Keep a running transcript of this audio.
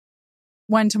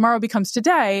when tomorrow becomes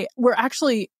today, we're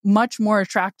actually much more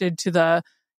attracted to the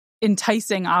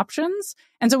enticing options.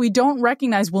 And so we don't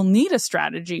recognize we'll need a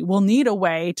strategy. We'll need a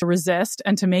way to resist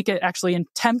and to make it actually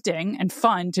tempting and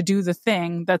fun to do the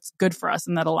thing that's good for us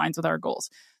and that aligns with our goals.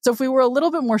 So if we were a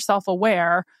little bit more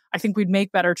self-aware, I think we'd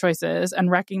make better choices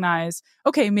and recognize,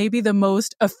 okay, maybe the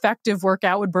most effective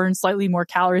workout would burn slightly more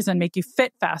calories and make you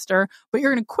fit faster, but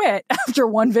you're going to quit after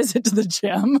one visit to the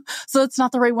gym. So it's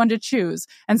not the right one to choose.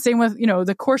 And same with,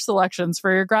 the course selections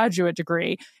for your graduate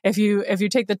degree. If you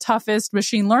take the toughest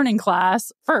machine learning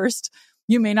class first,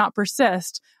 you may not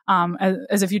persist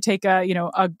as if you take a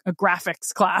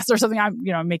graphics class or something.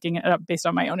 I'm making it up based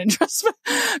on my own interests.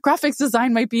 Graphics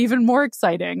design might be even more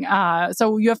exciting.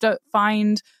 So you have to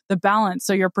find the balance.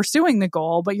 So you're pursuing the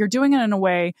goal, but you're doing it in a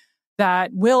way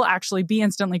that will actually be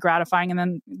instantly gratifying. And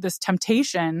then this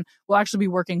temptation will actually be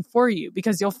working for you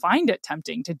because you'll find it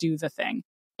tempting to do the thing.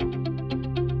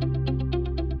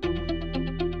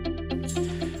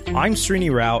 I'm Srini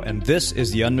Rao, and this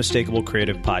is the Unmistakable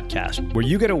Creative Podcast, where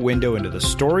you get a window into the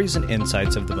stories and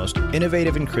insights of the most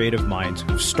innovative and creative minds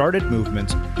who've started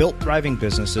movements, built thriving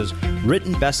businesses,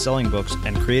 written best-selling books,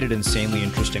 and created insanely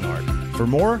interesting art. For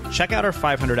more, check out our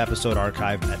 500-episode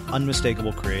archive at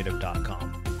unmistakablecreative.com.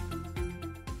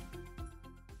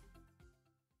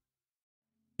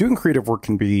 Doing creative work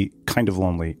can be kind of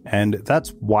lonely, and that's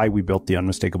why we built the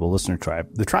Unmistakable Listener Tribe.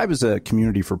 The tribe is a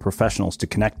community for professionals to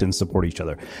connect and support each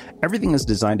other. Everything is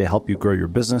designed to help you grow your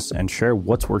business and share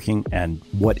what's working and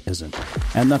what isn't.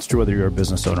 And that's true whether you're a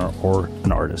business owner or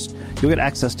an artist. You'll get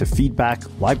access to feedback,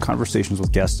 live conversations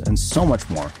with guests, and so much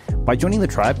more. By joining the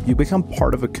tribe, you become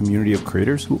part of a community of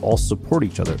creators who all support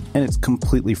each other, and it's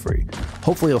completely free.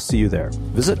 Hopefully I'll see you there.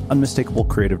 Visit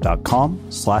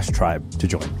unmistakablecreative.com/tribe to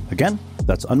join. Again,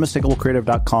 that's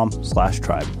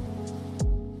unmistakablecreative.com/tribe.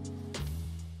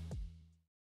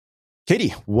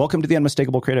 Katy, welcome to the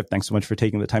Unmistakable Creative. Thanks so much for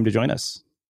taking the time to join us.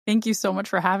 Thank you so much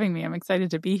for having me. I'm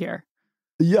excited to be here.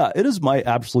 Yeah, it is my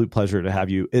absolute pleasure to have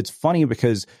you. It's funny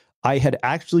because I had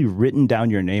actually written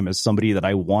down your name as somebody that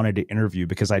I wanted to interview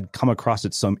because I'd come across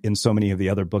it in so many of the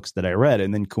other books that I read.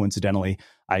 And then coincidentally,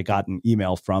 I got an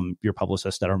email from your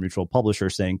publicist at our mutual publisher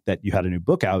saying that you had a new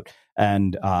book out.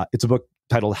 And it's a book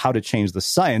titled How to Change the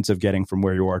Science of Getting from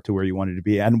Where You Are to Where You Wanted to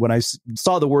Be. And when I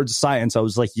saw the words science, I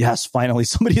was like, yes, finally,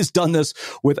 somebody has done this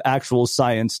with actual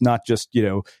science, not just,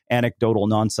 anecdotal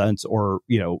nonsense or,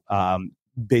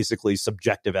 basically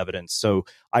subjective evidence. So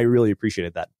I really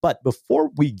appreciated that. But before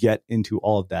we get into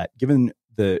all of that, given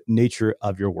the nature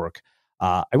of your work,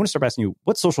 I want to start by asking you,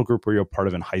 what social group were you a part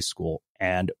of in high school,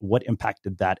 and what impact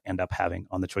did that end up having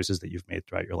on the choices that you've made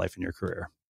throughout your life and your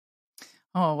career?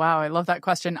 Oh, wow. I love that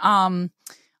question.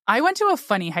 I went to a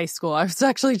funny high school. I was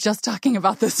actually just talking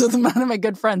about this with one of my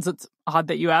good friends. It's odd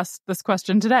that you asked this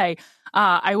question today.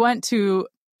 I went to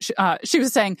she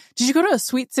was saying, did you go to a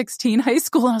Sweet 16 high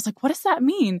school? And I was like, what does that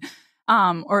mean?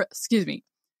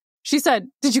 She said,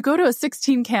 did you go to a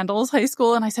 16 candles high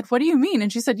school? And I said, what do you mean?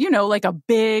 And she said, like a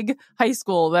big high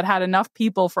school that had enough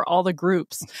people for all the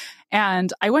groups.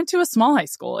 And I went to a small high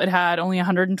school. It had only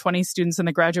 120 students in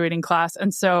the graduating class.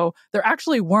 And so there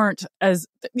actually weren't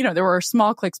there were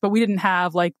small cliques, but we didn't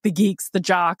have like the geeks, the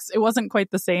jocks. It wasn't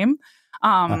quite the same.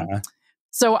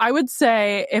 So I would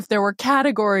say if there were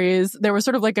categories, there was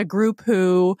sort of like a group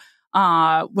who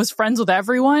was friends with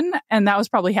everyone, and that was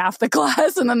probably half the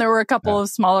class. And then there were a couple of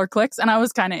smaller cliques, and I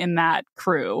was kind of in that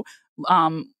crew.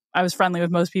 I was friendly with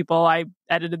most people. I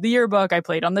edited the yearbook. I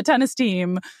played on the tennis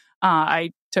team.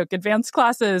 I took advanced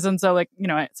classes. And so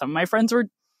some of my friends were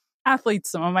athletes.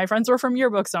 Some of my friends were from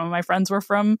yearbook. Some of my friends were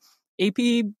from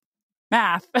AP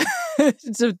math.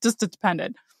 It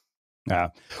depended. Yeah.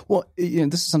 Well,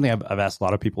 this is something I've asked a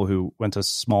lot of people who went to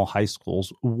small high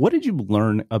schools. What did you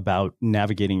learn about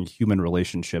navigating human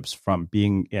relationships from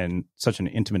being in such an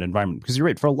intimate environment? Because you're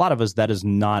right, for a lot of us, that is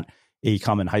not a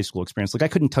common high school experience. Like, I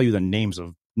couldn't tell you the names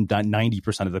of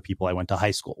 90% of the people I went to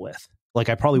high school with. Like,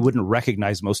 I probably wouldn't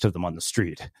recognize most of them on the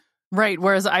street. Right.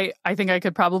 Whereas I think I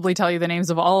could probably tell you the names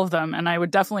of all of them, and I would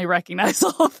definitely recognize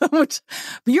all of them. But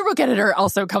yearbook editor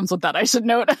also comes with that, I should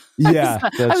note. Yeah, I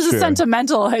was true. A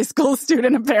sentimental high school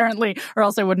student, apparently, or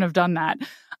else I wouldn't have done that.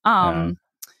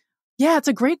 Yeah, it's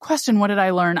a great question. What did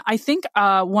I learn? I think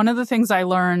one of the things I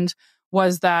learned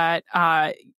was that,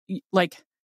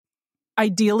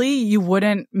 ideally, you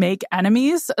wouldn't make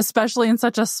enemies, especially in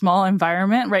such a small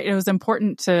environment, right? It was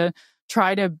important to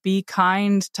try to be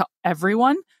kind to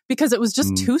everyone, because it was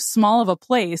just too small of a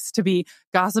place to be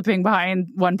gossiping behind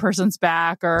one person's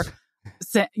back, or,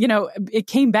 it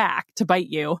came back to bite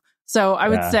you. So I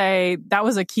would say that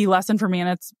was a key lesson for me.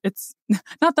 And it's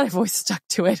not that I've always stuck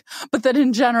to it, but that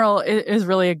in general, it is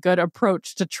really a good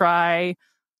approach to try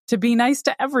to be nice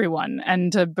to everyone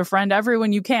and to befriend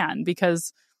everyone you can,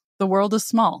 because the world is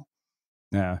small.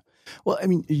 Yeah. Well, I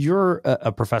mean, you're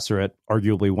a professor at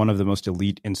arguably one of the most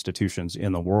elite institutions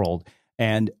in the world.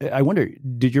 And I wonder,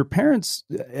 did your parents,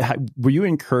 were you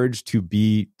encouraged to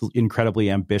be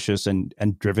incredibly ambitious and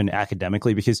driven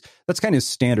academically? Because that's kind of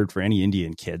standard for any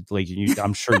Indian kid. Like,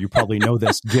 I'm sure you probably know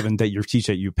this, given that you teach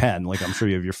at UPenn. Like, I'm sure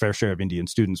you have your fair share of Indian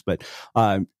students. But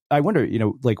I wonder,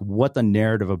 like what the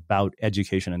narrative about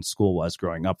education and school was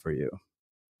growing up for you.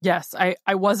 Yes, I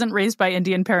wasn't raised by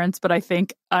Indian parents, but I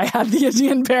think I had the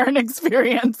Indian parent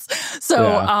experience.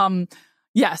 So,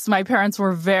 yes, my parents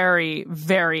were very,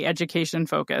 very education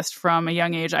focused from a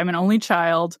young age. I'm an only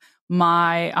child.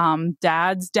 My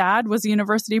dad's dad was a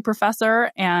university professor,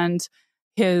 and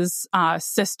his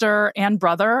sister and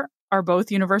brother are both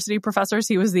university professors.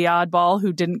 He was the oddball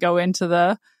who didn't go into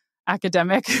the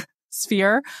academic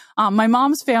sphere. My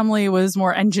mom's family was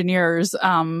more engineers,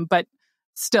 but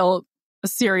still a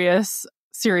serious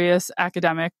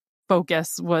academic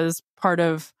focus was part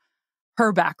of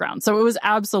her background. So it was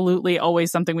absolutely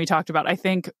always something we talked about. I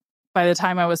think by the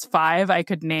time I was 5, I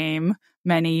could name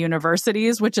many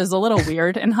universities, which is a little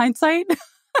weird in hindsight.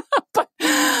 But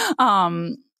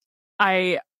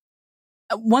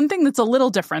one thing that's a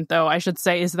little different, though, I should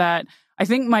say, is that I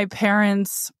think my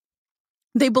parents,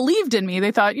 they believed in me.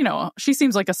 They thought, she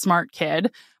seems like a smart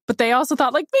kid, but they also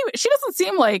thought, like, maybe she doesn't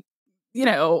seem like,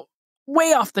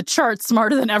 way off the charts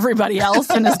smarter than everybody else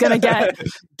and is going to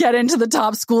get into the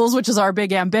top schools, which is our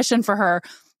big ambition for her.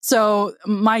 So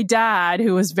my dad,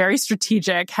 who was very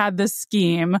strategic, had this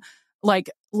scheme, like,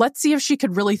 let's see if she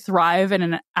could really thrive in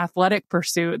an athletic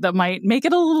pursuit that might make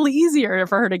it a little easier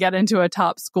for her to get into a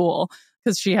top school,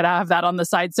 because she had to have that on the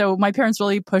side. So my parents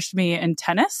really pushed me in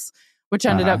tennis, which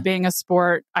ended up being a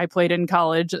sport I played in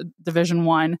college, Division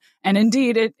I. And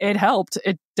indeed, it helped.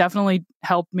 It definitely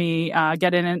helped me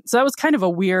get in. And so that was kind of a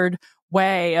weird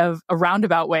way a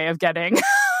roundabout way of getting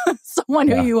someone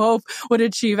who you hope would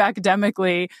achieve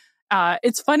academically.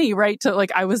 It's funny, right?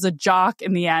 I was a jock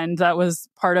in the end. That was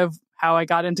part of how I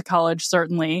got into college,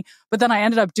 certainly. But then I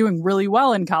ended up doing really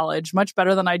well in college, much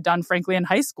better than I'd done, frankly, in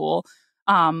high school.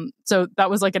 So that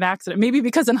was like an accident, maybe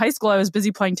because in high school I was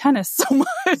busy playing tennis so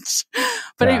much.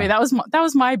 But anyway, that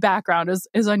was my background.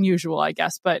 Is unusual, I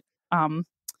guess, but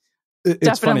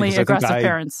definitely aggressive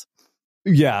parents.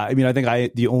 Yeah, I mean, I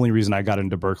think the only reason I got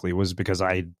into Berkeley was because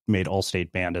I made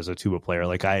all-state band as a tuba player.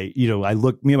 Like me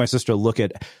and my sister look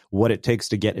at what it takes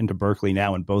to get into Berkeley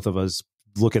now, and both of us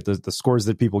look at the scores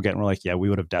that people get, and we're like, yeah, we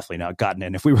would have definitely not gotten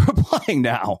in if we were applying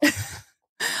now.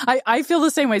 I feel the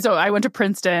same way. So I went to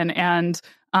Princeton, and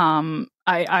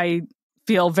I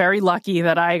feel very lucky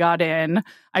that I got in.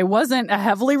 I wasn't a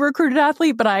heavily recruited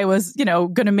athlete, but I was,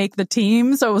 going to make the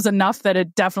team. So it was enough that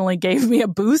it definitely gave me a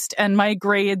boost, and my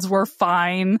grades were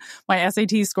fine. My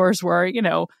SAT scores were,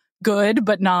 good,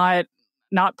 but not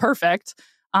perfect.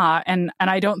 And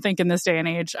I don't think in this day and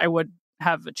age I would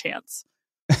have a chance.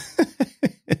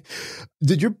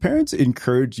 Did your parents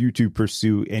encourage you to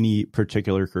pursue any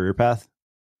particular career path?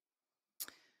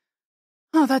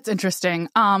 Oh, that's interesting.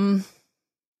 I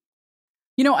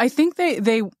think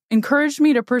they encouraged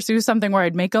me to pursue something where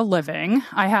I'd make a living.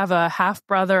 I have a half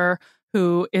brother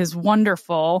who is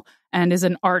wonderful and is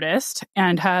an artist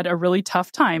and had a really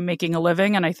tough time making a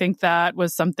living. And I think that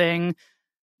was something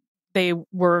they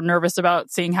were nervous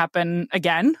about seeing happen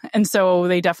again. And so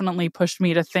they definitely pushed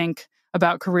me to think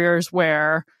about careers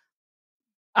where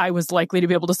I was likely to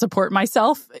be able to support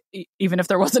myself, even if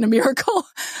there wasn't a miracle.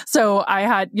 So I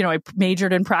had, I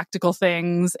majored in practical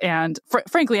things, and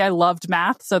frankly, I loved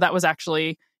math. So that was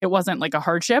actually, it wasn't like a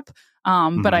hardship.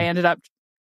 But I ended up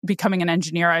becoming an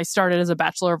engineer. I started as a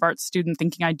Bachelor of Arts student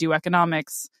thinking I'd do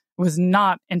economics, was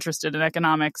not interested in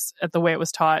economics at the way it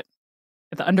was taught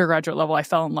at the undergraduate level. I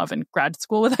fell in love in grad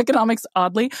school with economics,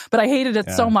 oddly, but I hated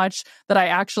it so much that I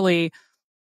actually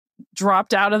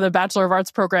dropped out of the Bachelor of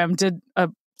Arts program, did a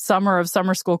summer of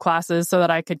summer school classes so that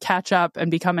I could catch up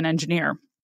and become an engineer.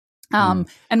 And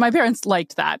my parents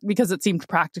liked that because it seemed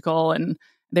practical, and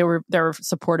they were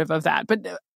supportive of that. But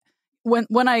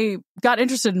when I got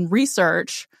interested in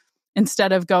research,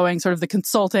 instead of going sort of the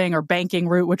consulting or banking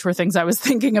route, which were things I was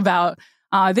thinking about,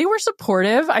 they were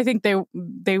supportive. I think they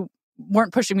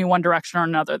weren't pushing me one direction or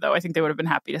another, though. I think they would have been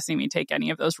happy to see me take any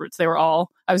of those routes. I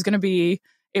was going to be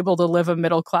able to live a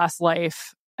middle-class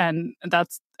life. And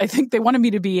I think they wanted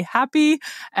me to be happy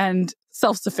and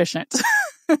self-sufficient.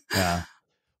 Yeah.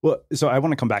 Well, so I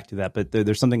want to come back to that, but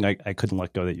there's something I couldn't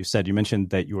let go that you said. You mentioned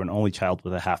that you were an only child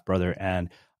with a half brother, and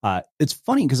it's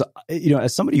funny because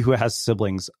as somebody who has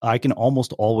siblings, I can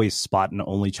almost always spot an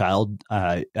only child.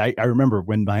 I remember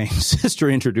when my sister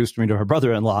introduced me to her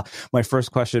brother-in-law, my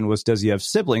first question was, "Does he have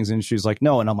siblings?" And she's like,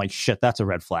 "No," and I'm like, "Shit, that's a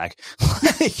red flag."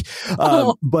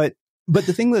 But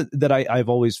the thing that I've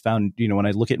always found, when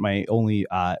I look at my only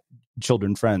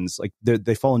children friends, like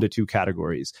they fall into two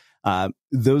categories.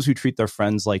 Those who treat their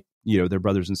friends like, their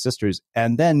brothers and sisters.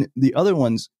 And then the other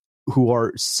ones who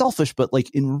are selfish, but like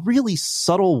in really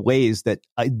subtle ways that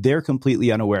they're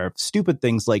completely unaware of. Stupid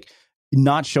things like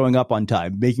not showing up on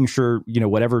time, making sure,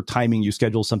 whatever timing you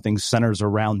schedule, something centers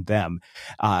around them.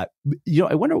 I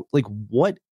wonder like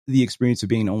what the experience of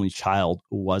being an only child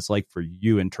was like for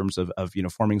you in terms of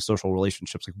forming social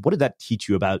relationships. Like, what did that teach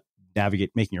you about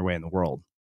making your way in the world?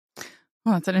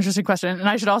 Well, that's an interesting question. And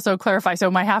I should also clarify. So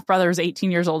my half brother is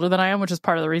 18 years older than I am, which is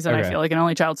part of the reason I feel like an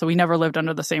only child. So we never lived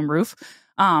under the same roof.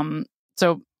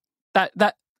 So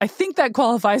that I think that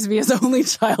qualifies me as only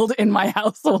child in my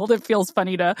household. It feels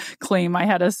funny to claim I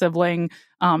had a sibling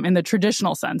in the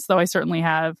traditional sense, though I certainly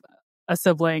have a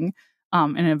sibling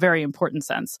in a very important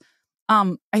sense.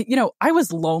 I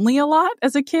was lonely a lot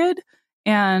as a kid,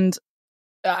 and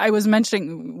I was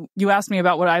mentioning, you asked me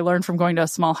about what I learned from going to a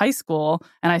small high school,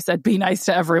 and I said, be nice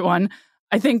to everyone.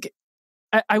 I think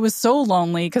I was so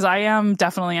lonely because I am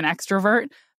definitely an extrovert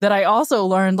that I also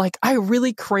learned, like, I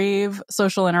really crave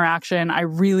social interaction. I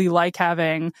really like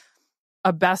having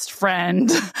a best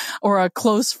friend or a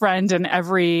close friend in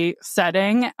every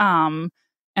setting. And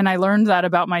I learned that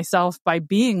about myself by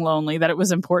being lonely, that it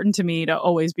was important to me to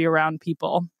always be around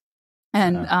people.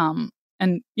 And,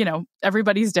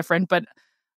 everybody's different, but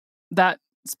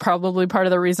that's probably part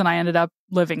of the reason I ended up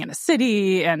living in a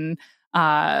city. And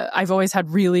I've always had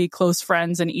really close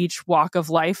friends in each walk of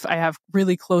life. I have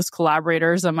really close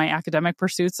collaborators on my academic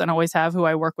pursuits and always have, who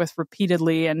I work with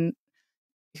repeatedly and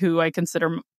who I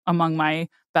consider among my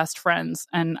best friends.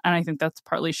 And I think that's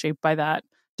partly shaped by that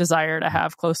desire to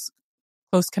have close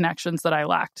connections that I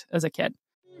lacked as a kid.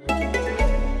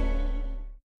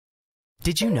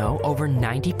 Did you know over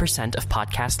 90% of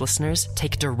podcast listeners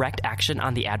take direct action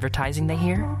on the advertising they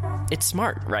hear? It's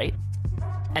smart, right?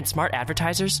 And smart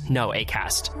advertisers know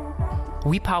Acast.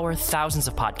 We power thousands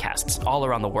of podcasts all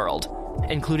around the world,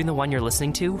 including the one you're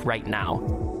listening to right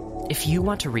now. If you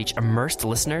want to reach immersed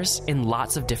listeners in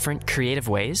lots of different creative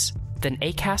ways, then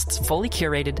Acast's fully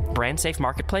curated, brand-safe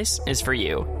marketplace is for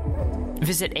you.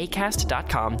 Visit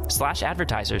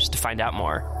acast.com/advertisers to find out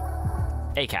more.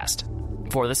 Acast.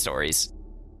 For the stories.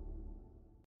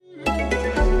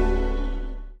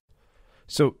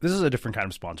 So this is a different kind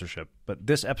of sponsorship, but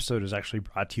this episode is actually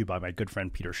brought to you by my good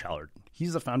friend Peter Shallard.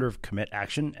 He's the founder of Commit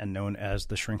Action and known as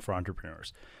the Shrink for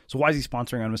Entrepreneurs. So why is he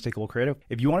sponsoring Unmistakable Creative?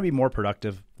 If you want to be more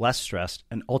productive, less stressed,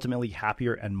 and ultimately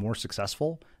happier and more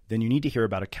successful, then you need to hear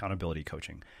about accountability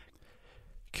coaching.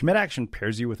 Commit Action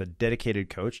pairs you with a dedicated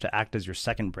coach to act as your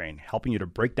second brain, helping you to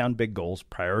break down big goals,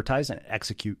 prioritize, and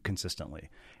execute consistently.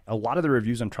 A lot of the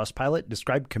reviews on TrustPilot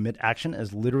describe Commit Action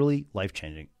as literally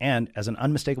life-changing. And as an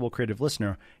Unmistakable Creative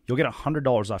listener, you'll get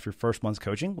 $100 off your first month's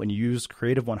coaching when you use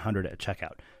Creative100 at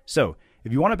checkout. So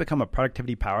if you want to become a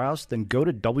productivity powerhouse, then go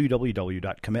to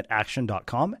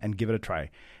www.commitaction.com and give it a try.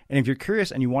 And if you're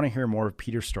curious and you want to hear more of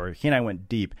Peter's story, he and I went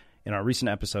deep in our recent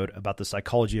episode about the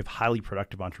psychology of highly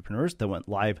productive entrepreneurs that went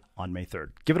live on May 3rd.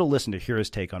 Give it a listen to hear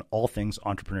his take on all things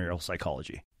entrepreneurial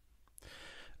psychology.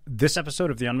 This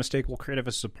episode of The Unmistakable Creative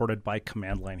is supported by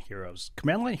Command Line Heroes.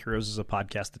 Command Line Heroes is a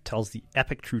podcast that tells the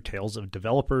epic true tales of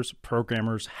developers,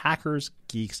 programmers, hackers,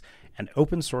 geeks, and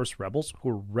open source rebels who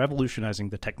are revolutionizing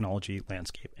the technology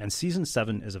landscape. And Season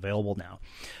 7 is available now.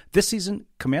 This season,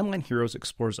 Command Line Heroes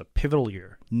explores a pivotal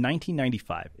year,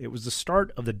 1995. It was the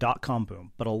start of the dot-com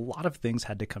boom, but a lot of things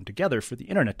had to come together for the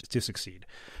internet to succeed.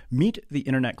 Meet the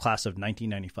internet class of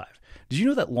 1995. Did you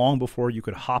know that long before you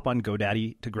could hop on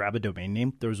GoDaddy to grab a domain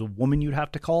name, there was a woman you'd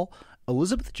have to call?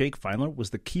 Elizabeth Jake Feinler was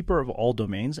the keeper of all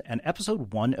domains, and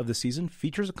episode 1 of the season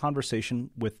features a conversation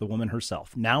with the woman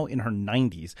herself, now in her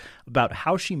 90s, about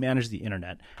how she managed the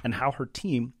internet and how her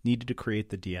team needed to create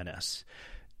the DNS.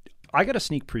 I got a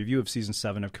sneak preview of Season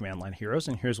 7 of Command Line Heroes,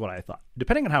 and here's what I thought.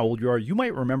 Depending on how old you are, you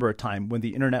might remember a time when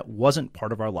the internet wasn't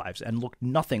part of our lives and looked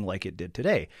nothing like it did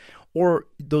today. Or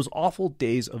those awful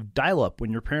days of dial-up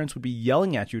when your parents would be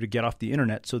yelling at you to get off the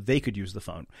internet so they could use the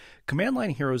phone. Command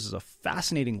Line Heroes is a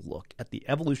fascinating look at the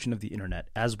evolution of the internet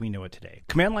as we know it today.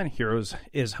 Command Line Heroes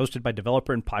is hosted by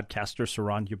developer and podcaster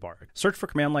Saran Yabarig. Search for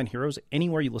Command Line Heroes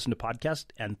anywhere you listen to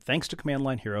podcasts, and thanks to Command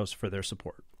Line Heroes for their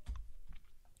support.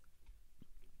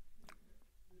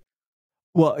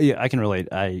 Well, yeah, I can relate.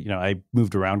 I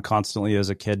moved around constantly as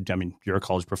a kid. I mean, you're a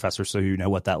college professor, so you know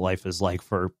what that life is like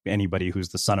for anybody who's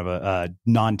the son of a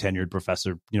non-tenured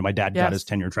professor. My dad got his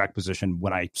tenure track position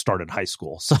when I started high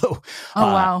school. So,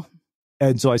 wow.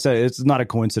 And so I said, it's not a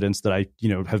coincidence that I,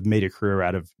 have made a career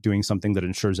out of doing something that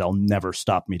ensures I'll never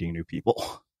stop meeting new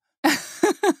people.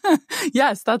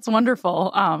 Yes, that's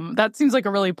wonderful. That seems like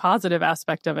a really positive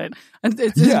aspect of it. And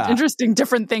it's interesting,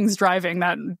 different things driving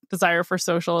that desire for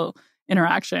social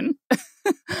interaction.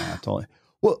 Yeah, totally.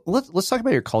 Well, let's talk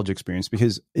about your college experience,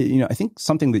 because I think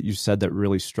something that you said that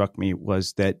really struck me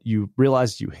was that you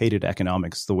realized you hated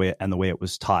economics the way it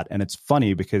was taught. And it's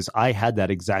funny because I had that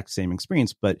exact same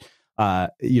experience, but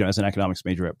as an economics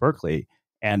major at Berkeley.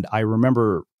 And I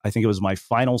remember, I think it was my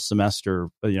final semester,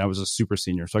 I was a super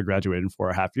senior, so I graduated in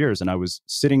 4.5 years. And I was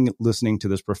sitting listening to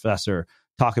this professor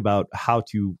talk about how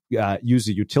to use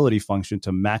a utility function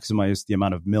to maximize the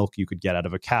amount of milk you could get out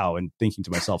of a cow, and thinking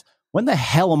to myself, when the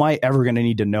hell am I ever going to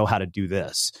need to know how to do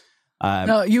this?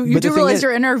 No, you do realize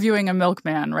you're interviewing a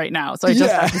milkman right now. So I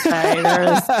just have to say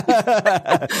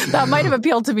that might have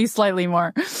appealed to me slightly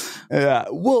more. Yeah.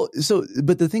 Well,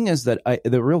 but the thing is that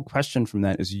the real question from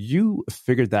that is you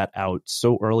figured that out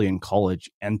so early in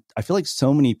college. And I feel like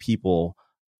so many people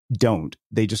don't.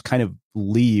 They just kind of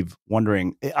leave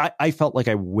wondering. I felt like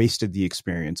I wasted the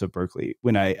experience of Berkeley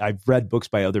when I've read books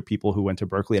by other people who went to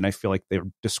Berkeley, and I feel like they're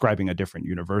describing a different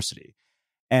university.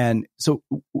 And so,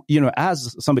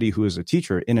 as somebody who is a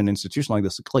teacher in an institution like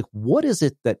this, like, what is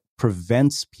it that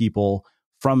prevents people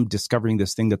from discovering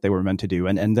this thing that they were meant to do?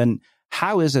 And then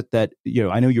how is it that,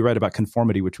 I know you read about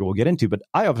conformity, which we'll get into, but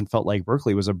I often felt like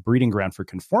Berkeley was a breeding ground for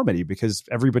conformity, because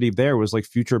everybody there was like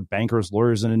future bankers,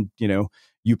 lawyers, and,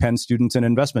 UPenn students and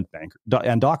investment bankers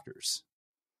and doctors.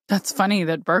 That's funny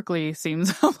that Berkeley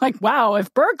seems like, wow,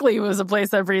 if Berkeley was a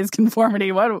place that breeds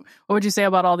conformity, what would you say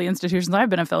about all the institutions I've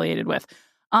been affiliated with?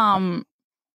 Okay,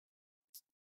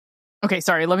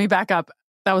 sorry, let me back up.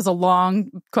 That was a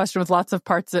long question with lots of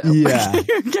parts. Yeah.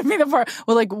 Give me the part.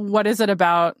 Well, like, what is it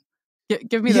about?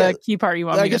 Give me the key part you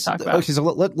want me to talk about. Okay, so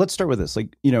let's start with this.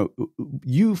 Like,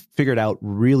 you figured out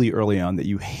really early on that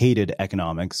you hated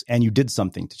economics, and you did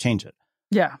something to change it.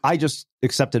 Yeah. I just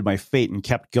accepted my fate and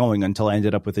kept going until I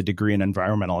ended up with a degree in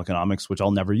environmental economics, which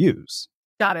I'll never use.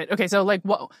 Got it. Okay, so like,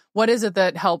 what is it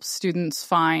that helps students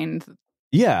find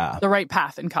the right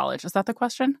path in college? Is that the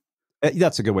question?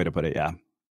 That's a good way to put it, yeah.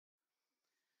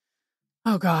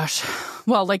 Oh, gosh.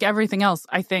 Well, like everything else,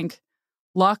 I think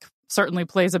luck certainly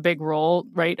plays a big role,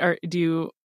 right? Or do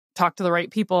you talk to the right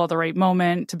people at the right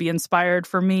moment to be inspired?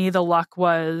 For me, the luck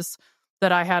was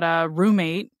that I had a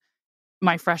roommate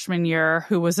my freshman year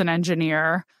who was an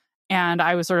engineer, and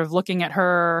I was sort of looking at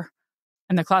her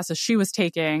and the classes she was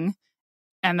taking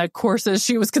and the courses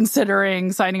she was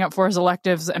considering signing up for as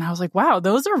electives. And I was like, wow,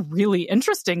 those are really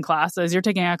interesting classes. You're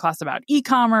taking a class about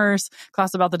e-commerce,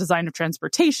 class about the design of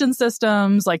transportation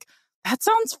systems. Like, that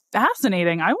sounds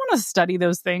fascinating. I want to study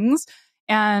those things.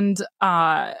 And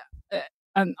on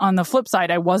the flip side,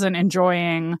 I wasn't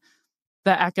enjoying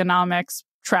the economics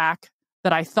track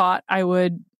that I thought I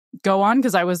would go on,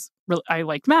 because I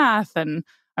liked math and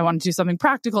I wanted to do something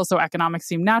practical. So economics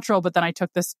seemed natural. But then I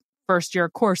took this first year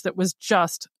course that was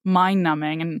just mind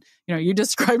numbing. And, you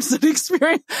described an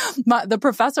experience. The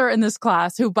professor in this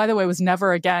class, who, by the way, was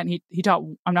never again, he taught,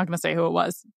 I'm not going to say who it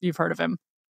was. You've heard of him.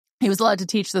 He was allowed to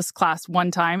teach this class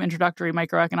one time, introductory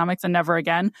microeconomics, and never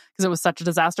again, because it was such a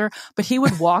disaster. But he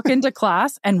would walk into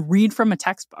class and read from a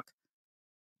textbook.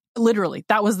 Literally,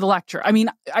 that was the lecture. I mean,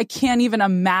 I can't even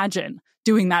imagine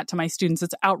doing that to my students.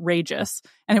 It's outrageous.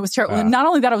 And it was terrible. Not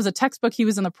only that, it was a textbook he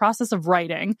was in the process of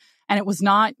writing, and it was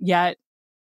not yet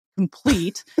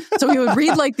complete. So he would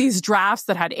read like these drafts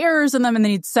that had errors in them, and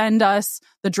then he'd send us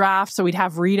the draft so we'd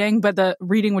have reading. But the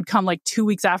reading would come like 2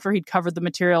 weeks after he'd covered the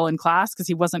material in class, because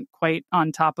he wasn't quite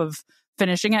on top of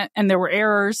finishing it. And there were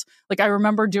errors. Like, I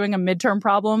remember doing a midterm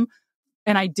problem,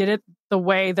 and I did it the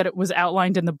way that it was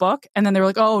outlined in the book. And then they were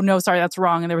like, oh, no, sorry, that's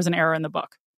wrong. And there was an error in the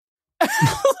book.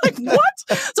 Like,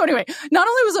 what? So anyway, not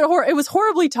only was it was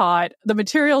horribly taught, the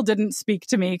material didn't speak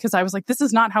to me, because I was like, this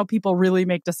is not how people really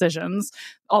make decisions,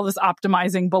 all this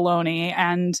optimizing baloney.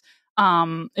 And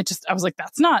I was like,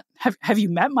 that's not, have you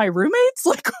met my roommates?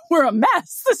 Like, we're a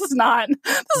mess. This is not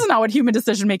what human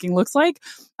decision making looks like.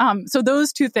 So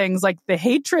those two things, like the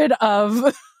hatred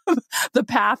of the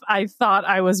path I thought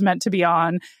I was meant to be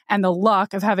on, and the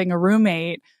luck of having a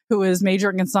roommate who was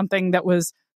majoring in something that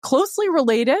was closely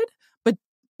related, but,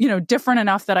 different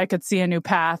enough that I could see a new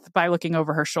path by looking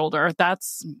over her shoulder.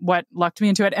 That's what lucked me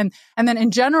into it. And then in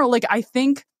general, like, I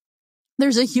think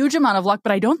there's a huge amount of luck,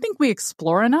 but I don't think we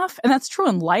explore enough. And that's true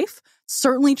in life.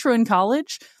 certainly true in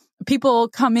college. People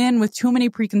come in with too many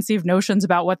preconceived notions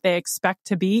about what they expect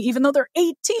to be, even though they're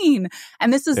 18.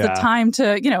 And this is the time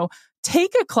to,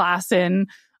 take a class in,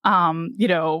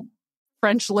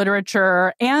 French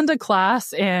literature and a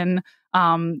class in,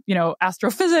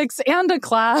 astrophysics and a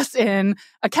class in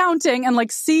accounting and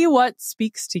like see what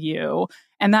speaks to you.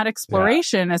 And that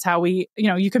exploration is how we,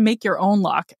 you can make your own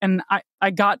luck. And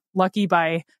I got lucky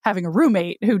by having a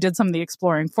roommate who did some of the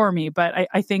exploring for me. But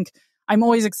I think I'm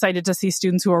always excited to see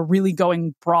students who are really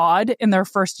going broad in their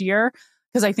first year,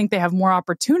 because I think they have more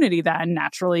opportunity then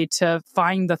naturally to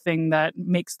find the thing that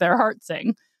makes their heart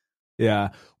sing. Yeah.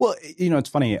 Well, it's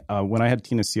funny. When I had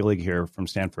Tina Seelig here from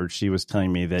Stanford, she was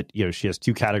telling me that, she has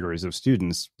two categories of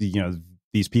students,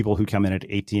 these people who come in at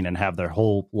 18 and have their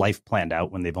whole life planned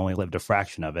out when they've only lived a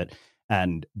fraction of it,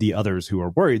 and the others who are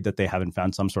worried that they haven't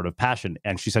found some sort of passion.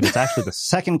 And she said it's actually the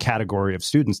second category of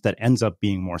students that ends up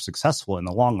being more successful in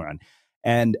the long run.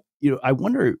 And, I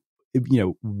wonder,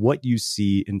 what you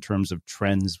see in terms of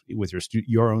trends with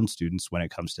your own students when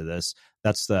it comes to this.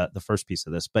 That's the first piece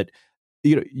of this. But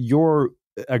you're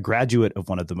a graduate of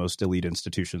one of the most elite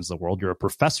institutions in the world. You're a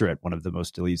professor at one of the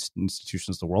most elite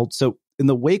institutions in the world. So in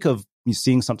the wake of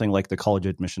seeing something like the college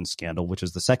admissions scandal, which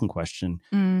is the second question,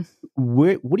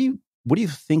 what do you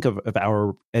think of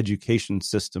our education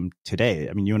system today?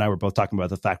 I mean, you and I were both talking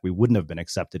about the fact we wouldn't have been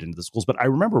accepted into the schools, but I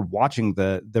remember watching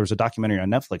there was a documentary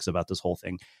on Netflix about this whole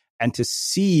thing, and to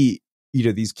see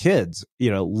these kids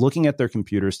looking at their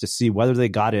computers to see whether they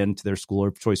got into their school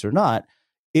of choice or not.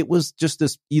 It was just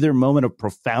this either moment of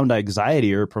profound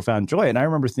anxiety or profound joy. And I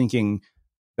remember thinking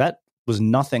that was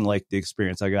nothing like the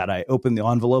experience I got. I opened the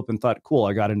envelope and thought, cool,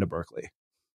 I got into Berkeley.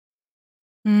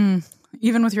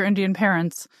 Even with your Indian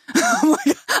parents.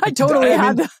 I totally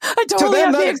had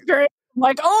the experience. I'm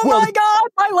like, my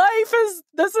God,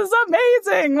 this is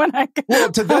amazing.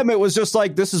 To them, it was just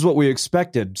like, this is what we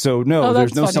expected. So no,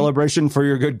 there's no celebration for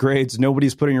your good grades.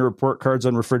 Nobody's putting your report cards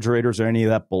on refrigerators or any of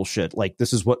that bullshit. Like,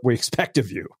 this is what we expect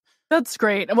of you. That's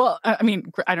great. Well, I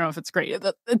mean, I don't know if it's great.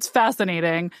 It's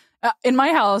fascinating. In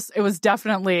my house, it was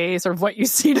definitely sort of what you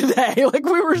see today. Like,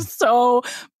 we were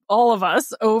all of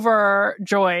us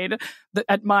overjoyed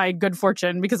at my good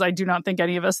fortune, because I do not think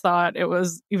any of us thought it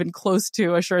was even close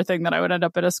to a sure thing that I would end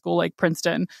up at a school like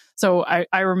Princeton. So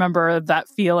I remember that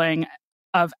feeling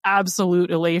of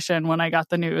absolute elation when I got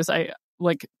the news. I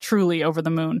truly over the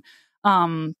moon.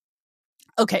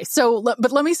 Okay,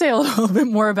 but let me say a little bit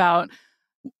more about,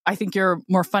 I think, your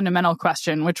more fundamental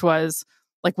question, which was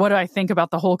like, what do I think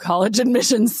about the whole college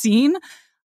admissions scene?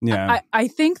 Yeah, I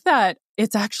think that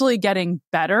it's actually getting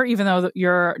better, even though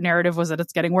your narrative was that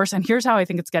it's getting worse. And here's how I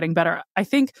think it's getting better. I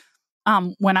think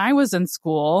when I was in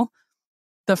school,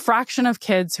 the fraction of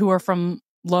kids who are from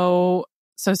low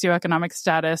socioeconomic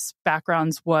status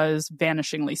backgrounds was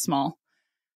vanishingly small.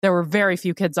 There were very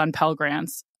few kids on Pell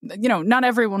Grants. Not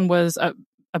everyone was a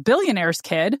billionaire's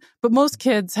kid, but most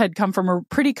kids had come from a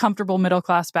pretty comfortable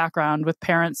middle-class background with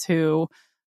parents who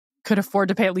could afford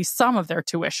to pay at least some of their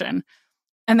tuition.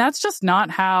 And that's just not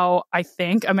how I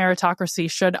think a meritocracy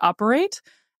should operate.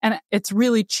 And it's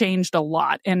really changed a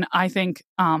lot. And I think,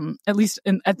 at least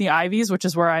at the Ivies, which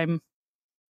is where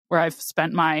I've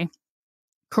spent my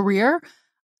career,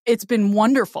 it's been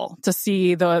wonderful to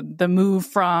see the move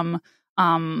from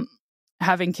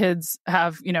having kids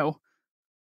have,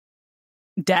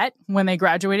 debt when they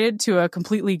graduated to a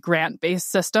completely grant-based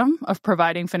system of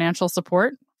providing financial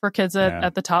support for kids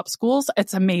at the top schools.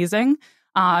 It's amazing.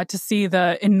 To see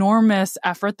the enormous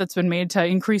effort that's been made to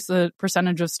increase the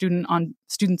percentage of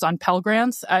students on Pell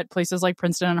Grants at places like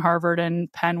Princeton and Harvard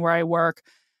and Penn, where I work.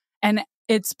 And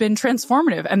it's been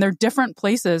transformative. And they're different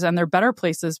places, and they're better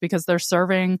places because they're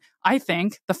serving, I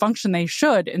think, the function they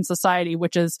should in society,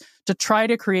 which is to try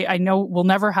to create, I know we'll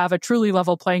never have a truly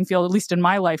level playing field, at least in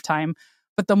my lifetime,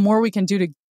 but the more we can do to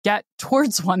get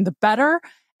towards one, the better.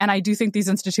 And I do think these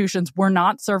institutions were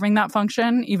not serving that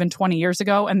function even 20 years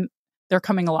ago. And they're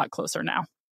coming a lot closer now.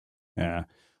 Yeah.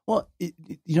 Well,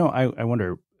 I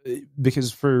wonder,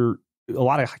 because for a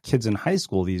lot of kids in high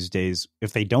school these days,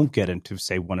 if they don't get into,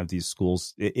 say, one of these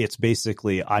schools, it's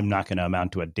basically, I'm not going to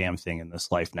amount to a damn thing in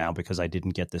this life now because I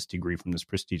didn't get this degree from this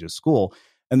prestigious school.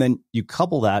 And then you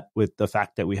couple that with the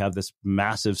fact that we have this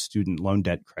massive student loan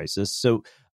debt crisis. So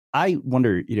I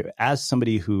wonder, as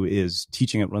somebody who is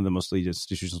teaching at one of the most elite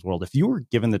institutions in the world, if you were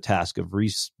given the task of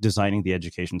redesigning the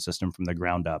education system from the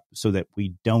ground up so that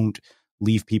we don't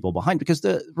leave people behind, because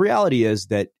the reality is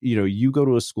that, you go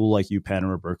to a school like UPenn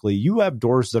or Berkeley, you have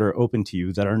doors that are open to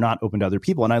you that are not open to other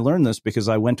people. And I learned this because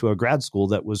I went to a grad school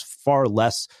that was far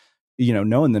less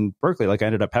no, and then Berkeley, like I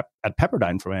ended up at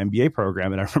Pepperdine for my MBA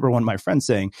program. And I remember one of my friends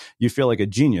saying, you feel like a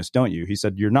genius, don't you? He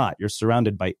said, you're not. You're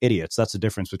surrounded by idiots. That's the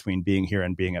difference between being here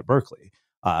and being at Berkeley.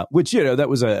 Which, that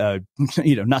was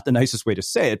not the nicest way to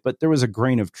say it, but there was a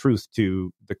grain of truth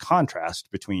to the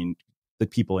contrast between the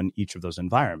people in each of those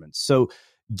environments. So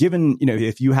given,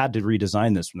 if you had to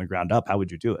redesign this from the ground up, how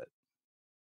would you do it?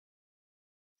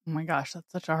 Oh my gosh,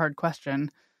 that's such a hard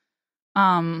question.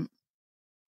 I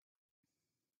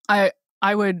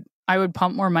would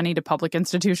pump more money to public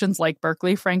institutions like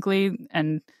Berkeley, frankly,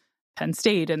 and Penn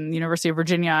State and the University of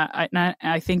Virginia.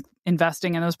 I think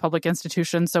investing in those public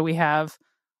institutions, so we have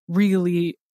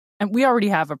really, and we already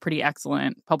have a pretty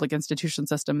excellent public institution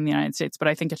system in the United States, but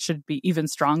I think it should be even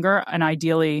stronger. And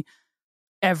ideally,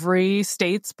 every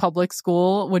state's public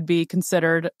school would be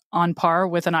considered on par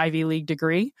with an Ivy League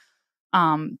degree,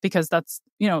 because that's,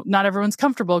 not everyone's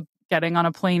comfortable getting on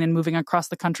a plane and moving across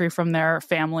the country from their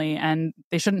family, and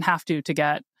they shouldn't have to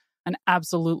get an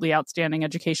absolutely outstanding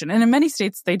education. And in many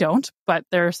states, they don't, but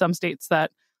there are some states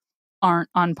that aren't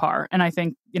on par. And I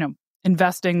think,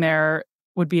 investing there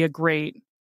would be a great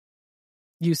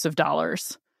use of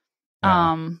dollars.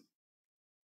 Yeah.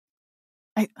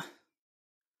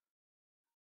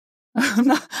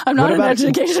 I'm not an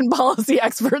education policy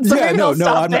expert, so maybe I'll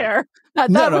stop there. That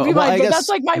would be my, that's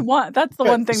like my one. That's the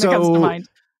one thing that comes to mind.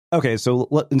 Okay, so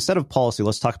instead of policy,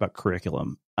 let's talk about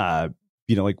curriculum.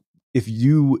 If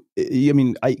you,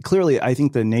 I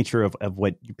think the nature of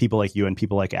what people like you and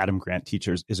people like Adam Grant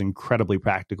teachers is incredibly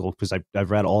practical, because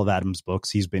I've read all of Adam's books.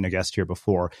 He's been a guest here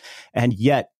before. And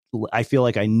yet I feel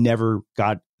like I never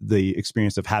got the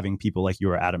experience of having people like you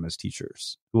or Adam as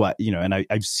teachers and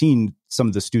I've seen some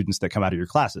of the students that come out of your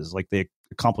classes, like they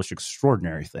accomplish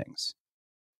extraordinary things.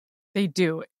 They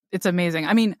do. It's amazing.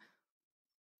 I mean,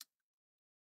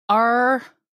 our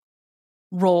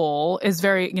role is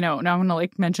very, now I'm going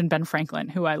to mention Ben Franklin,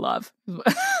 who I love.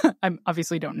 I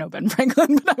obviously don't know Ben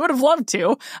Franklin, but I would have loved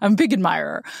to. I'm a big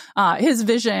admirer. His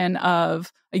vision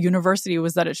of a university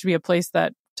was that it should be a place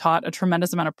that taught a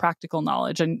tremendous amount of practical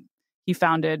knowledge. And he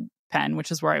founded Penn,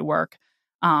 which is where I work.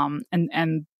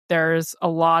 And there's a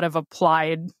lot of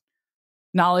applied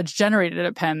knowledge generated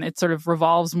at Penn. It sort of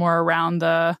revolves more around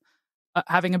the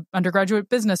having an undergraduate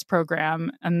business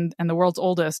program, and the world's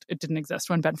oldest. It didn't exist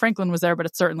when Ben Franklin was there, but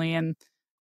it's certainly in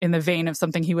the vein of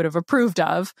something he would have approved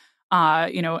of. A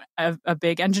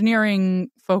big engineering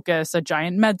focus, a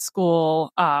giant med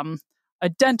school, a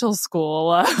dental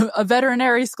school, a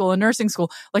veterinary school, a nursing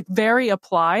school, like very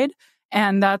applied.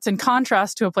 And that's in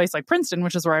contrast to a place like Princeton,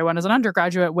 which is where I went as an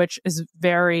undergraduate, which is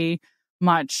very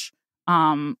much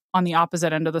on the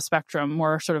opposite end of the spectrum,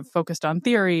 more sort of focused on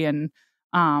theory and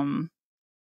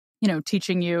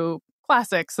teaching you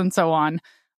classics and so on.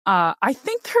 I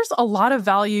think there's a lot of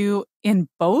value in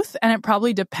both, and it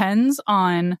probably depends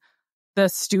on the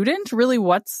student, really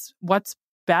what's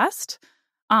best.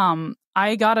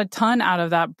 I got a ton out of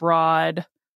that broad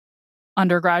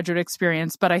undergraduate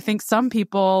experience, but I think some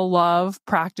people love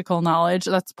practical knowledge.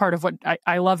 That's part of what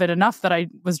I love it enough that I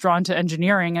was drawn to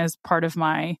engineering as part of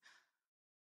my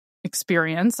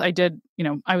experience. I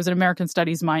was an American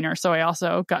Studies minor, so I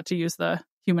also got to use the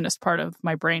humanist part of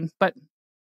my brain. But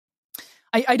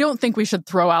I don't think we should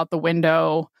throw out the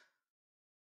window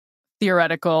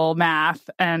theoretical math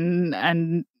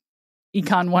and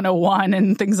Econ 101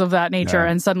 and things of that nature,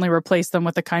 and suddenly replace them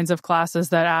with the kinds of classes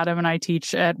that Adam and I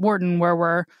teach at Wharton, where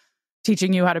we're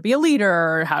teaching you how to be a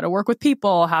leader, how to work with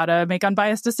people, how to make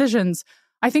unbiased decisions.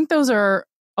 I think those are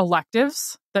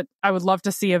electives that I would love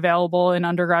to see available in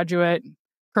undergraduate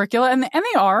curricula. And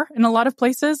they are in a lot of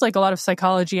places, like a lot of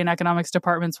psychology and economics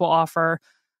departments will offer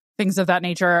things of that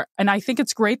nature. And I think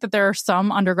it's great that there are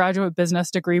some undergraduate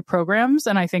business degree programs.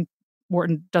 And I think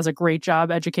Wharton does a great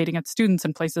job educating its students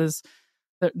in places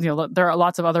that, there are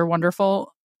lots of other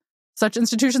wonderful such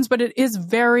institutions, but it is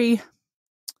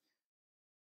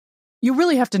you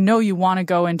really have to know you want to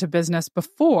go into business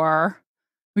before.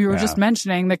 We were just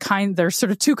mentioning there's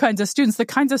sort of two kinds of students. The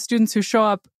kinds of students who show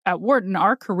up at Wharton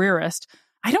are careerist.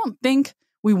 I don't think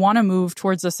we want to move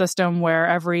towards a system where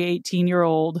every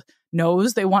 18-year-old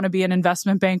knows they want to be an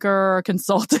investment banker or a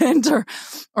consultant or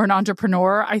an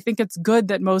entrepreneur. I think it's good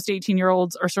that most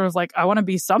 18-year-olds are sort of like, I want to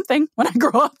be something when I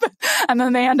grow up. And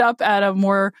then they end up at a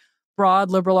more broad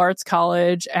liberal arts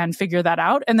college and figure that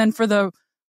out. And then for the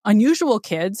unusual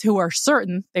kids who are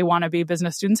certain they want to be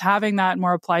business students, having that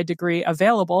more applied degree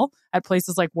available at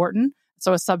places like Wharton,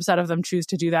 so a subset of them choose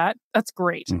to do that, that's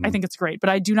great. Mm-hmm. I think it's great. But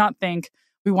I do not think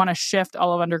we want to shift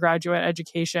all of undergraduate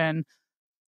education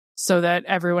so that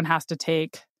everyone has to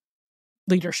take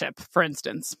leadership, for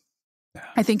instance.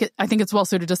 I think it's well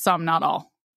suited to some, not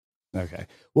all. Okay.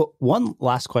 Well, one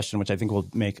last question, which I think will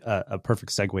make a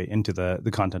perfect segue into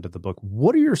the content of the book.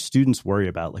 What do your students worry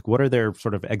about? Like, what are their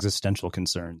sort of existential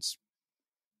concerns?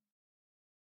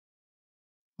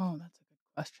 Oh, that's a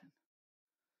good question.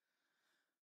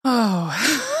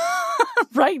 Oh,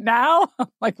 right now,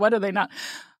 like, what are they not?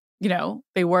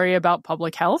 They worry about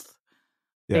public health.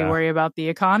 Yeah. They worry about the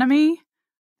economy.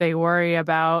 They worry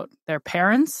about their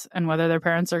parents and whether their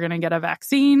parents are going to get a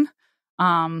vaccine.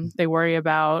 They worry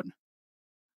about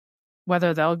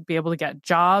whether they'll be able to get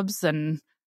jobs and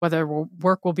whether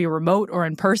work will be remote or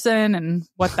in person and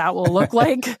what that will look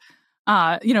like.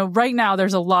 Right now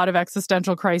there's a lot of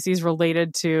existential crises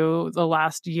related to the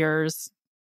last year's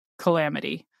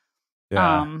calamity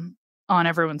on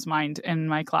everyone's mind in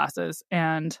my classes.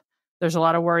 And there's a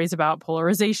lot of worries about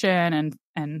polarization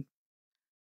and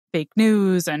fake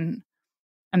news and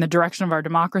the direction of our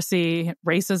democracy,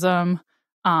 racism.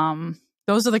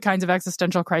 Those are the kinds of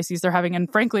existential crises they're having.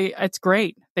 And frankly, it's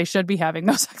great. They should be having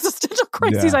those existential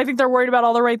crises. Yeah. I think they're worried about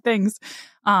all the right things.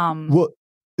 Well,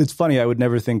 it's funny. I would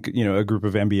never think, a group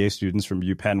of MBA students from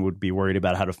UPenn would be worried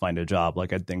about how to find a job.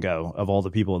 Like, I'd think, of all the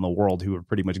people in the world who are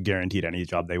pretty much guaranteed any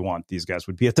job they want, these guys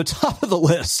would be at the top of the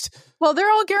list. Well,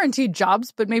 they're all guaranteed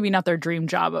jobs, but maybe not their dream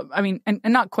job. I mean, and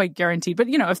not quite guaranteed, but,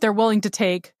 if they're willing to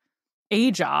take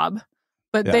a job,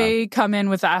 but they come in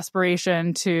with the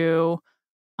aspiration to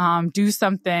do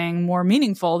something more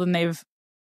meaningful than they've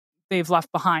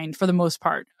left behind for the most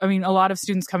part. I mean, a lot of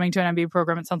students coming to an MBA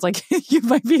program, it sounds like you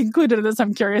might be included in this.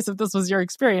 I'm curious if this was your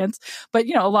experience. But,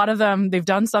 a lot of them, they've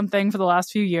done something for the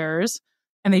last few years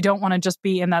and they don't want to just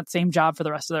be in that same job for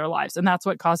the rest of their lives. And that's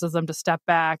what causes them to step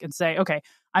back and say, okay,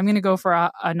 I'm going to go for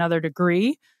another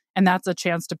degree. And that's a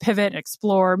chance to pivot,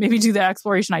 explore, maybe do the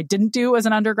exploration I didn't do as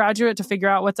an undergraduate to figure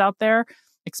out what's out there,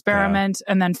 experiment,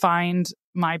 and then find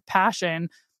my passion.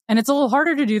 And it's a little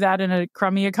harder to do that in a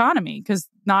crummy economy because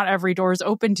not every door is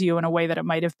open to you in a way that it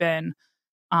might have been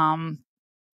in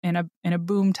a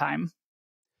boom time.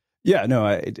 Yeah, no,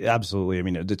 absolutely. I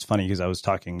mean, it's funny because I was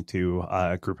talking to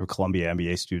a group of Columbia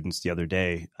MBA students the other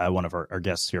day. One of our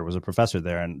guests here was a professor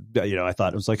there. And, I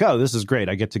thought it was like, oh, this is great.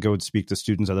 I get to go and speak to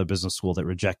students at the business school that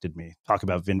rejected me. Talk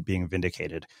about being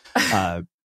vindicated.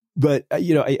 But,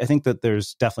 I think that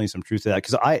there's definitely some truth to that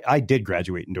because I did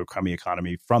graduate into a crummy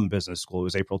economy from business school. It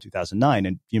was April 2009.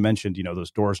 And you mentioned,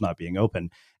 those doors not being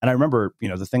open. And I remember,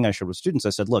 the thing I shared with students, I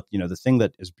said, look, the thing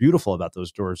that is beautiful about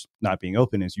those doors not being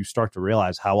open is you start to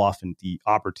realize how often the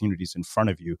opportunities in front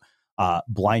of you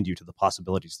blind you to the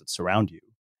possibilities that surround you.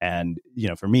 And,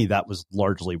 for me, that was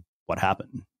largely what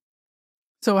happened.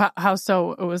 So how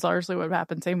so? It was largely what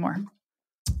happened. Say more.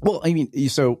 Well, I mean,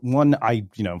 so one,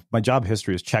 my job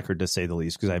history is checkered to say the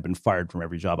least because I've been fired from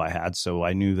every job I had. So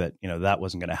I knew that, that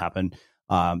wasn't going to happen.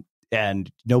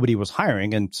 And nobody was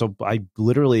hiring. And so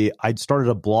I'd started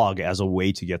a blog as a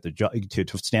way to get the job,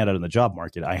 to stand out in the job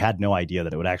market. I had no idea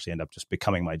that it would actually end up just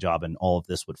becoming my job and all of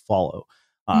this would follow.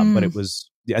 But it was,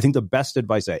 I think the best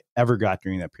advice I ever got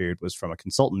during that period was from a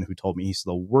consultant who told me, he said,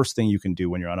 the worst thing you can do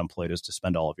when you're unemployed is to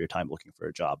spend all of your time looking for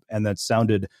a job. And that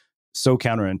sounded so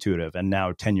counterintuitive. And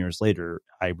now 10 years later,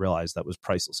 I realized that was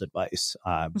priceless advice.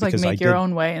 It was like make your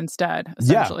own way instead,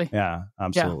 essentially. Yeah,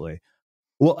 absolutely. Yeah.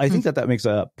 Well, I think that makes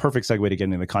a perfect segue to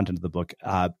getting into the content of the book.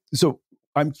 So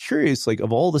I'm curious, like,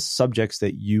 of all the subjects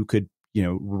that you could,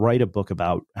 write a book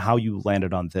about, how you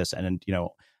landed on this and,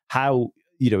 how,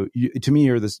 to me,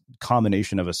 you're this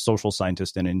combination of a social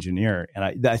scientist and engineer.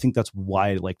 And I think that's why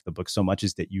I liked the book so much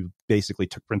is that you basically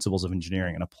took principles of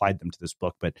engineering and applied them to this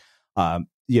book. But,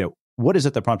 what is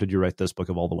it that prompted you to write this book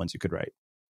of all the ones you could write?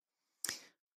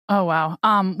 Oh, wow.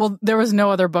 Well, there was no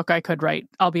other book I could write.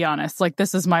 I'll be honest. Like,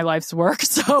 this is my life's work.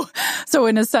 So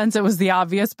in a sense, it was the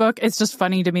obvious book. It's just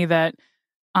funny to me that,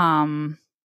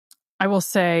 I will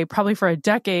say probably for a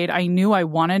decade, I knew I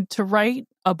wanted to write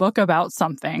a book about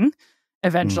something.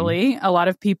 Eventually, a lot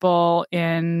of people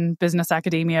in business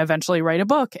academia eventually write a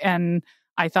book. And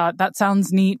I thought that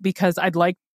sounds neat because I'd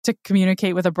like to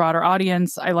communicate with a broader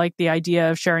audience. I like the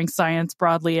idea of sharing science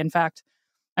broadly. In fact,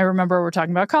 I remember we're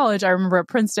talking about college. I remember at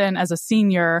Princeton as a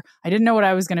senior, I didn't know what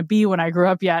I was going to be when I grew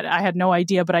up yet. I had no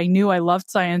idea, but I knew I loved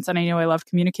science and I knew I loved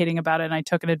communicating about it. And I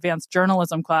took an advanced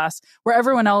journalism class where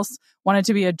everyone else wanted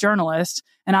to be a journalist.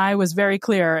 And I was very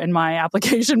clear in my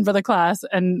application for the class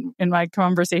and in my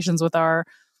conversations with our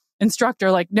instructor,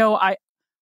 like, no,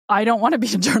 I don't want to be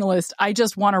a journalist. I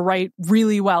just want to write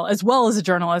really well as a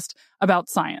journalist about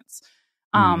science.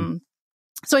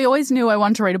 So I always knew I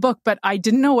wanted to write a book, but I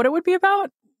didn't know what it would be about,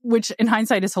 which in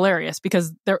hindsight is hilarious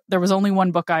because there was only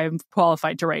one book I'm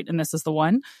qualified to write, and this is the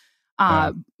one.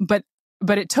 But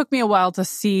But it took me a while to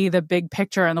see the big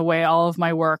picture and the way all of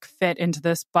my work fit into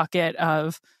this bucket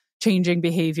of changing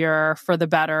behavior for the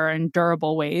better in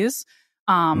durable ways.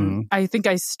 I think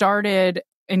I started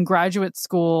in graduate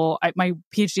school. My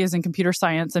PhD is in computer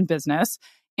science and business,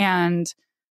 and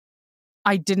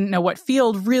I didn't know what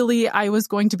field really I was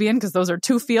going to be in because those are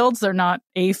two fields. They're not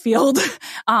a field.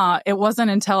 It wasn't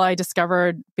until I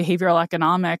discovered behavioral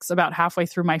economics about halfway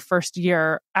through my first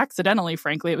year, accidentally,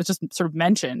 frankly. It was just sort of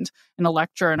mentioned in a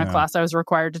lecture in a class I was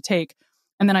required to take.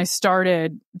 And then I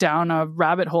started down a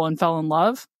rabbit hole and fell in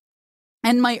love.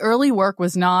 And my early work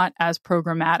was not as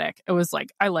programmatic. It was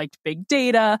like, I liked big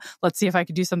data. Let's see if I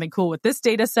could do something cool with this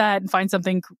data set and find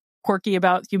something quirky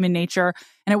about human nature.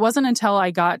 And it wasn't until I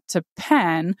got to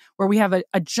Penn, where we have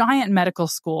a giant medical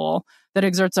school that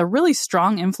exerts a really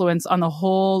strong influence on the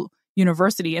whole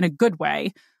university in a good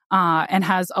way, and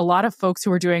has a lot of folks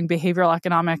who are doing behavioral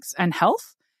economics and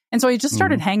health. And so I just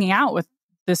started hanging out with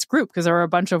this group because there were a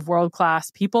bunch of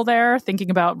world-class people there thinking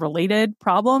about related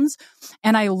problems.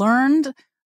 And I learned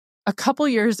a couple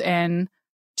years in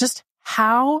just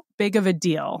how big of a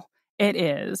deal it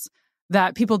is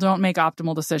that people don't make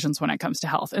optimal decisions when it comes to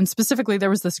health. And specifically, there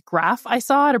was this graph I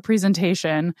saw at a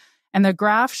presentation, and the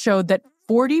graph showed that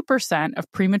 40%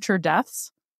 of premature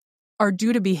deaths are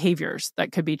due to behaviors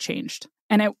that could be changed.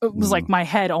 And it was like my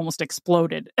head almost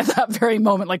exploded at that very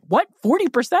moment. Like, what?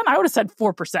 40%? I would have said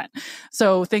 4%.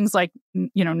 So things like,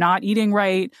 not eating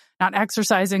right, not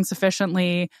exercising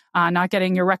sufficiently, not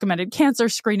getting your recommended cancer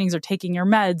screenings or taking your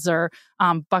meds or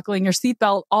buckling your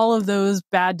seatbelt, all of those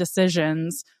bad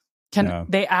decisions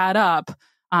they add up.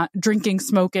 Drinking,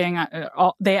 smoking,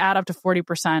 they add up to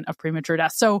 40% of premature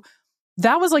death. So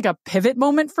that was like a pivot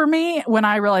moment for me when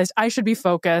I realized I should be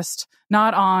focused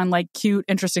not on like cute,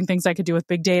 interesting things I could do with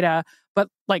big data, but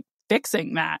like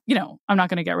fixing that. I'm not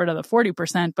going to get rid of the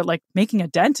 40%, but like making a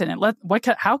dent in it.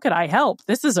 How could I help?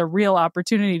 This is a real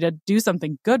opportunity to do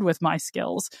something good with my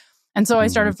skills. And so I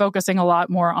started focusing a lot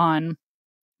more on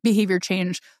behavior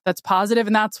change that's positive.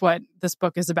 And that's what this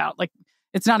book is about. Like,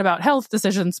 it's not about health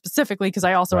decisions specifically, because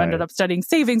I also ended up studying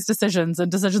savings decisions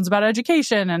and decisions about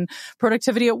education and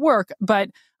productivity at work.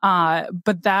 But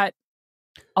that,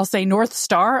 I'll say, North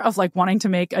Star of like wanting to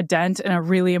make a dent in a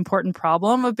really important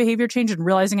problem of behavior change and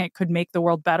realizing it could make the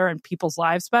world better and people's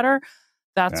lives better.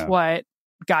 That's what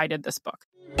guided this book.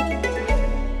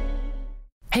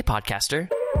 Hey,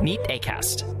 podcaster, meet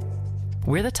Acast.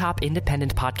 We're the top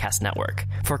independent podcast network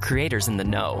for creators in the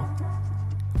know.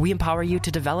 We empower you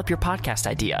to develop your podcast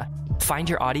idea, find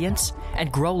your audience,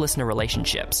 and grow listener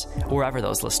relationships wherever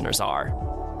those listeners are.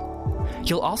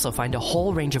 You'll also find a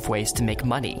whole range of ways to make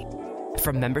money,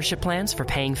 from membership plans for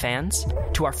paying fans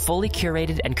to our fully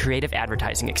curated and creative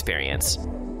advertising experience.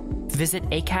 Visit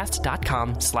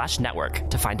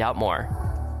acast.com/network to find out more.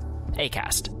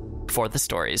 Acast, for the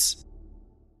stories.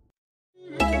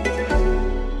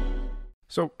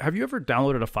 So have you ever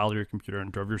downloaded a file to your computer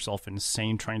and drove yourself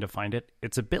insane trying to find it?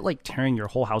 It's a bit like tearing your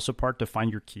whole house apart to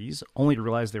find your keys, only to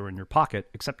realize they were in your pocket,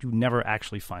 except you never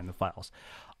actually find the files.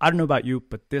 I don't know about you,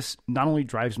 but this not only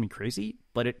drives me crazy,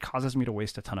 but it causes me to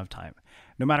waste a ton of time.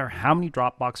 No matter how many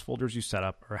Dropbox folders you set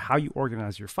up or how you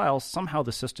organize your files, somehow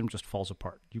the system just falls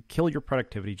apart. You kill your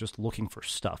productivity just looking for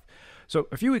stuff. So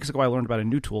a few weeks ago, I learned about a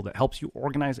new tool that helps you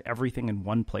organize everything in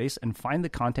one place and find the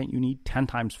content you need 10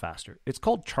 times faster. It's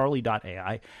called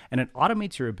Charlie.ai, and it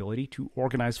automates your ability to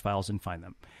organize files and find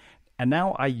them. And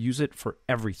now I use it for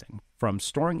everything, from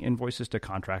storing invoices to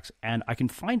contracts, and I can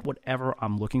find whatever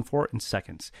I'm looking for in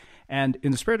seconds. And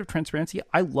in the spirit of transparency,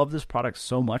 I love this product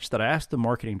so much that I asked the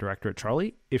marketing director at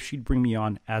Charlie if she'd bring me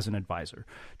on as an advisor.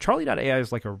 Charlie.ai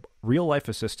is like a real-life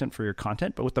assistant for your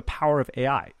content, but with the power of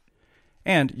AI.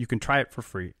 And you can try it for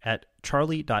free at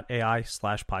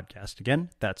charlie.ai/podcast.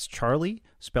 Again, that's Charlie,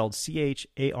 spelled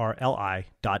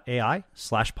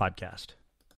CHARLI.ai/podcast.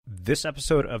 This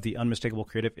episode of the Unmistakable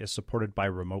Creative is supported by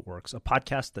RemoteWorks, a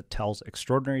podcast that tells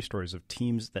extraordinary stories of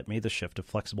teams that made the shift to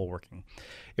flexible working.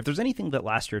 If there's anything that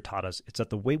last year taught us, it's that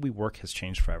the way we work has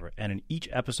changed forever. And in each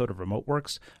episode of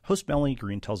RemoteWorks, host Melanie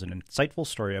Green tells an insightful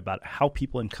story about how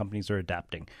people and companies are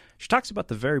adapting. She talks about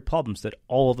the very problems that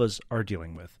all of us are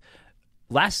dealing with.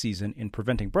 Last season, in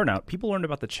Preventing Burnout, people learned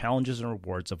about the challenges and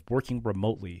rewards of working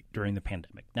remotely during the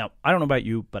pandemic. Now, I don't know about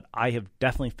you, but I have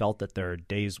definitely felt that there are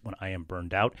days when I am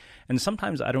burned out, and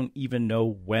sometimes I don't even know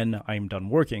when I'm done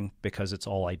working because it's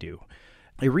all I do.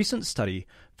 A recent study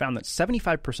found that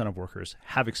 75% of workers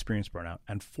have experienced burnout,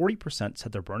 and 40%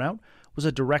 said their burnout was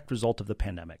a direct result of the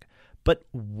pandemic. But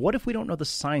what if we don't know the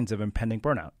signs of impending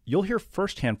burnout? You'll hear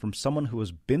firsthand from someone who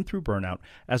has been through burnout,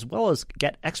 as well as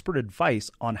get expert advice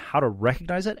on how to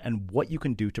recognize it and what you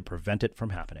can do to prevent it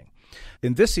from happening.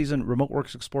 In this season, Remote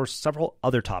Works explores several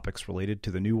other topics related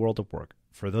to the new world of work.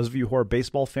 For those of you who are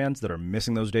baseball fans that are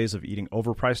missing those days of eating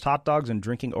overpriced hot dogs and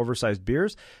drinking oversized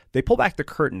beers, they pull back the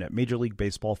curtain at Major League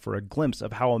Baseball for a glimpse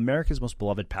of how America's most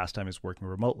beloved pastime is working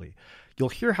remotely. You'll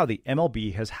hear how the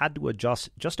MLB has had to adjust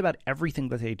just about everything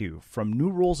that they do, from new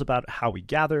rules about how we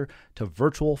gather to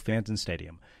virtual fans in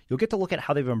stadium. You'll get to look at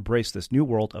how they've embraced this new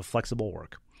world of flexible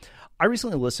work. I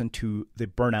recently listened to the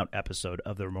Burnout episode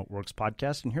of the Remote Works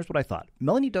podcast, and here's what I thought.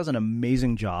 Melanie does an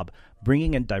amazing job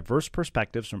bringing in diverse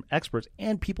perspectives from experts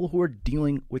and people who are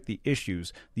dealing with the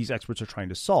issues these experts are trying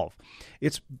to solve.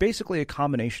 It's basically a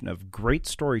combination of great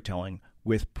storytelling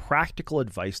with practical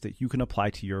advice that you can apply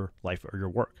to your life or your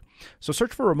work. So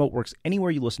search for Remote Works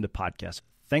anywhere you listen to podcasts.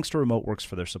 Thanks to Remote Works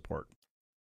for their support.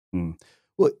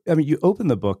 Well, I mean, you open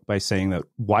the book by saying that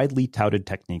widely touted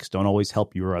techniques don't always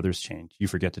help you or others change. You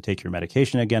forget to take your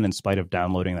medication again in spite of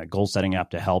downloading that goal-setting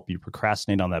app to help. You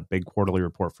procrastinate on that big quarterly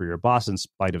report for your boss in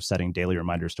spite of setting daily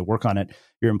reminders to work on it.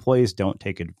 Your employees don't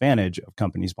take advantage of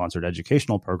company-sponsored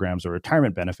educational programs or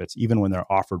retirement benefits, even when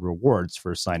they're offered rewards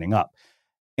for signing up.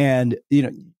 And, you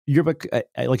know, your book,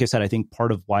 like I said, I think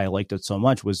part of why I liked it so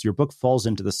much was your book falls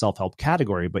into the self-help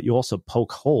category, but you also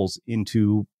poke holes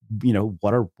into, you know,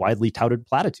 what are widely touted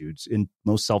platitudes in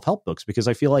most self-help books, because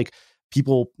I feel like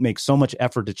people make so much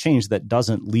effort to change that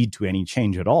doesn't lead to any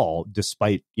change at all,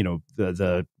 despite, you know,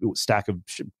 the stack of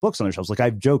books on their shelves. Like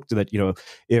I've joked that, you know,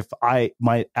 if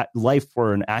my life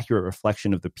were an accurate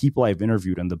reflection of the people I've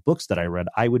interviewed and the books that I read,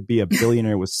 I would be a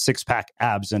billionaire with six-pack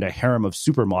abs and a harem of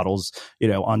supermodels, you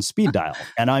know, on speed dial.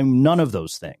 And I'm none of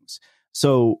those things.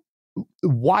 So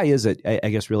why is it, I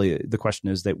guess really the question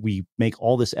is, that we make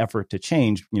all this effort to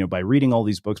change, you know, by reading all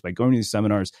these books, by going to these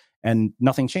seminars, and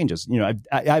nothing changes? You know,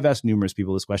 I've asked numerous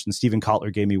people this question. Stephen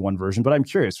Kotler gave me one version, but I'm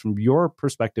curious, from your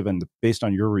perspective and based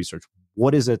on your research,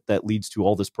 what is it that leads to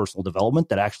all this personal development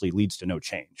that actually leads to no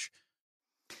change?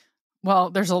 Well,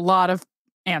 there's a lot of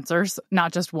answers,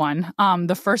 not just one.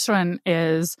 The first one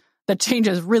is that change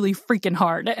is really freaking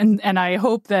hard. And I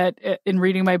hope that in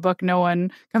reading my book, no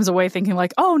one comes away thinking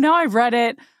like, oh, now I've read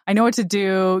it, I know what to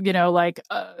do, you know, like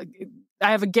I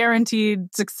have a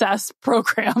guaranteed success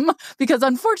program, because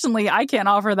unfortunately I can't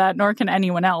offer that, nor can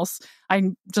anyone else.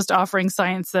 I'm just offering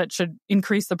science that should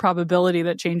increase the probability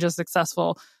that change is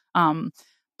successful.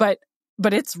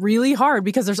 But it's really hard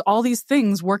because there's all these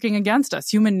things working against us.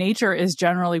 Human nature is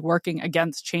generally working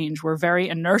against change. We're very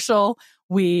inertial.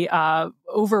 We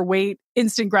overweight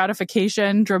instant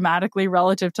gratification dramatically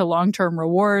relative to long-term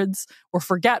rewards. We're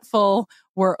forgetful.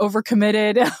 We're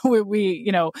overcommitted.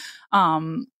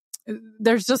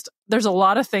 There's a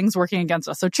lot of things working against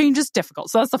us. So change is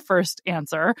difficult. So that's the first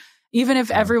answer. Even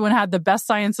if everyone had the best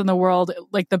science in the world,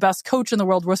 like the best coach in the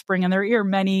world whispering in their ear,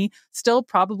 many still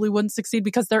probably wouldn't succeed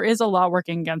because there is a lot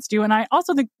working against you. And I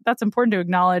also think that's important to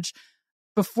acknowledge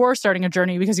before starting a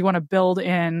journey, because you want to build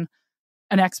in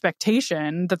an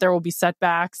expectation that there will be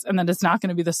setbacks and that it's not going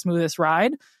to be the smoothest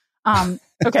ride.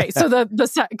 Okay, so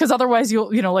because otherwise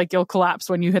you'll collapse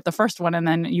when you hit the first one and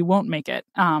then you won't make it.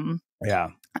 Yeah.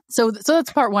 So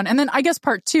that's part one. And then I guess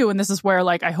part two, and this is where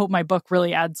like I hope my book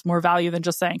really adds more value than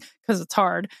just saying, because it's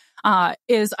hard,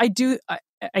 is I do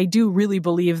really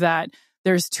believe that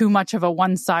there's too much of a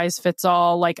one size fits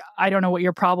all, like, I don't know what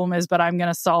your problem is, but I'm going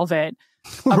to solve it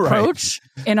approach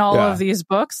in all of these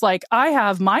books. Like, I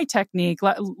have my technique.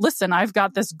 Listen, I've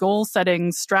got this goal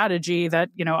setting strategy that,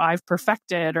 you know, I've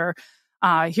perfected, or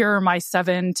here are my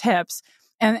 7 tips.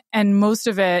 And most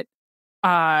of it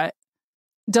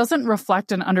doesn't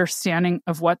reflect an understanding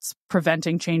of what's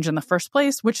preventing change in the first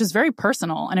place, which is very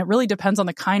personal. And it really depends on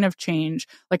the kind of change.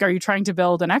 Like, are you trying to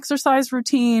build an exercise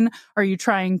routine? Are you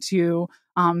trying to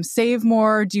save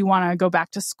more? Do you want to go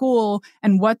back to school?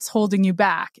 And what's holding you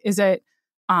back? Is it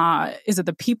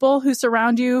the people who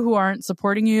surround you who aren't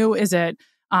supporting you? Is it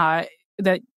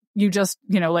that you just,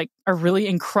 you know, like, are really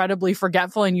incredibly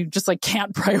forgetful and you just like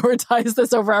can't prioritize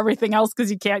this over everything else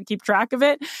because you can't keep track of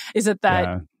it? Is it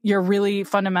that you're really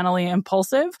fundamentally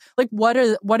impulsive? Like, what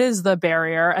is the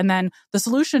barrier? And then the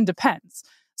solution depends.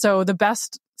 So the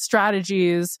best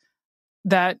strategies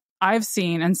that I've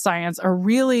seen in science are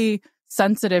really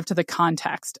sensitive to the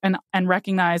context and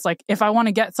recognize, like, if I want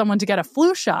to get someone to get a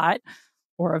flu shot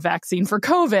or a vaccine for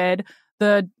COVID,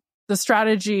 the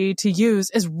strategy to use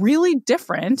is really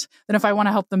different than if I want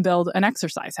to help them build an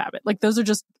exercise habit. Like, those are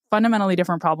just fundamentally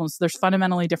different problems. There's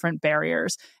fundamentally different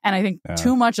barriers. And I think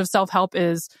too much of self-help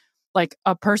is like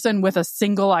a person with a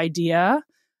single idea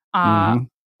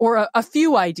or a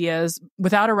few ideas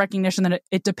without a recognition that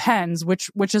it depends which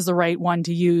is the right one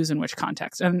to use in which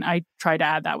context. And I try to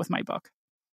add that with my book.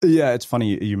 Yeah, it's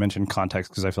funny you mentioned context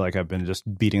because I feel like I've been just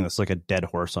beating this like a dead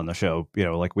horse on the show.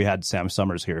 Like we had Sam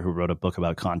Summers here who wrote a book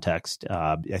about context.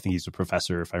 I think he's a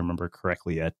professor, if I remember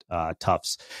correctly, at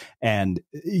Tufts. And,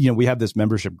 we have this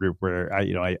membership group where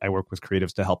I work with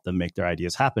creatives to help them make their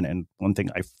ideas happen. And one thing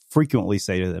I frequently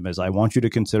say to them is, I want you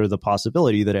to consider the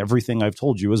possibility that everything I've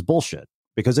told you is bullshit,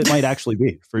 because it might actually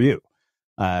be for you.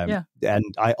 And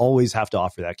I always have to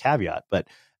offer that caveat. But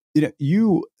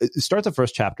you start the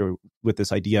first chapter with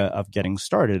this idea of getting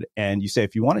started. And you say,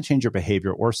 if you want to change your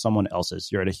behavior or someone else's,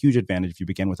 you're at a huge advantage if you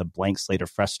begin with a blank slate, a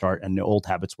fresh start, and no old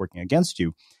habits working against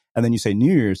you. And then you say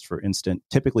New Year's, for instance,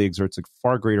 typically exerts a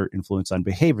far greater influence on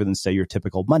behavior than, say, your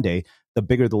typical Monday. The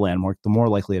bigger the landmark, the more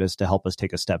likely it is to help us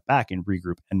take a step back and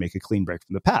regroup and make a clean break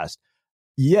from the past.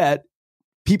 Yet,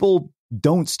 people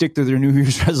don't stick to their New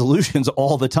Year's resolutions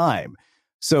all the time.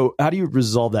 So how do you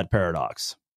resolve that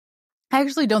paradox? I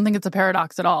actually don't think it's a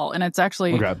paradox at all. And it's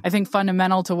actually, I think,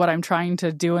 fundamental to what I'm trying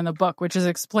to do in the book, which is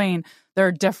explain there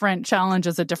are different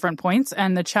challenges at different points.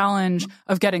 And the challenge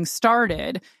of getting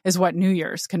started is what New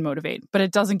Year's can motivate, but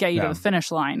it doesn't get you to the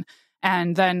finish line.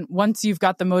 And then once you've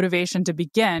got the motivation to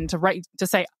begin to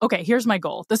say, okay, here's my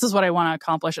goal. This is what I want to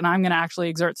accomplish. And I'm going to actually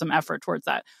exert some effort towards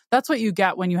that. That's what you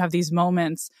get when you have these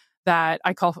moments that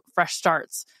I call fresh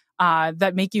starts.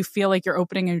 That make you feel like you're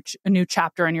opening a new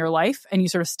chapter in your life, and you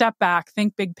sort of step back,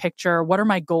 think big picture. What are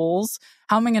my goals?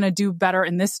 How am I going to do better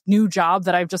in this new job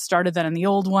that I've just started than in the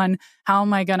old one? How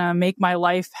am I going to make my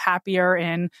life happier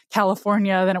in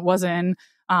California than it was in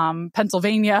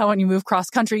Pennsylvania when you move cross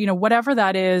country? Whatever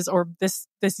that is, or this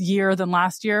year than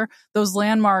last year. Those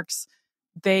landmarks,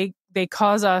 they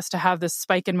cause us to have this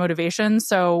spike in motivation.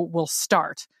 So we'll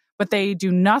start, but they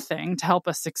do nothing to help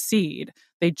us succeed.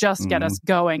 They just get us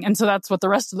going. And so that's what the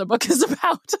rest of the book is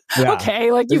about. Yeah. Okay,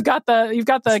 you've got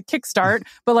the kickstart,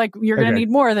 but you're going to need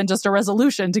more than just a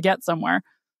resolution to get somewhere.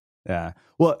 Yeah.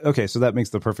 Well, okay, so that makes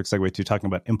the perfect segue to talking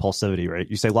about impulsivity, right?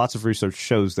 You say lots of research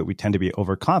shows that we tend to be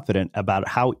overconfident about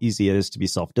how easy it is to be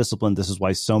self-disciplined. This is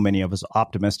why so many of us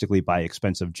optimistically buy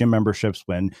expensive gym memberships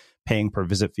when paying per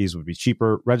visit fees would be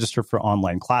cheaper, register for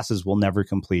online classes we'll never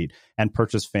complete, and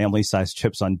purchase family-sized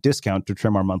chips on discount to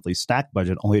trim our monthly snack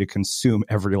budget only to consume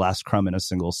every last crumb in a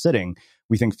single sitting.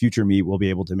 We think future me will be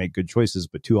able to make good choices,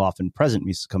 but too often present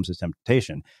me succumbs to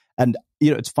temptation. And,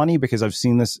 it's funny because I've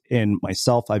seen this in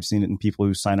myself. I've seen it in people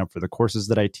who sign up for the courses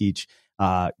that I teach.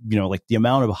 The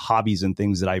amount of hobbies and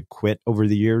things that I've quit over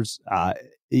the years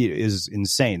is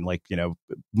insane.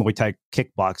 Muay Thai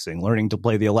kickboxing, learning to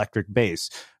play the electric bass,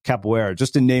 capoeira,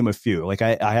 just to name a few.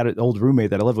 I had an old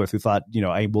roommate that I lived with who thought,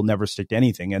 I will never stick to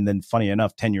anything. And then funny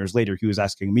enough, 10 years later, he was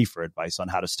asking me for advice on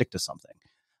how to stick to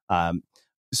something.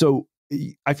 So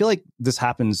I feel like this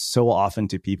happens so often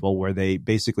to people where they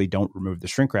basically don't remove the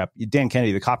shrink wrap. Dan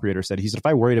Kennedy, the copywriter, said, if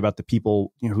I worried about the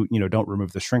people who don't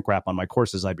remove the shrink wrap on my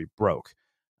courses, I'd be broke.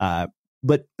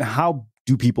 But how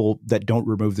do people that don't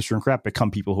remove the shrink wrap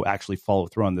become people who actually follow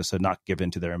through on this and not give in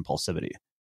to their impulsivity?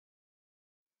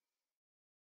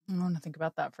 I want to think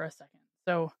about that for a second.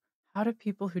 So how do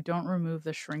people who don't remove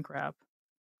the shrink wrap?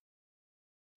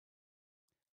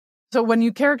 So when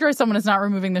you characterize someone as not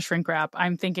removing the shrink wrap,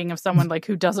 I'm thinking of someone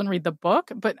who doesn't read the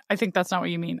book, but I think that's not what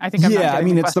you mean. I think I'm not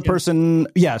getting the it's the person.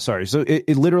 Yeah, sorry. So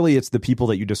it literally, it's the people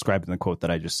that you described in the quote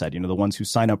that I just said. The ones who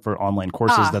sign up for online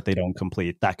courses that they don't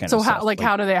complete, that kind of stuff. So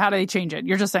how do they change it?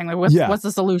 You're just saying what's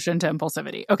the solution to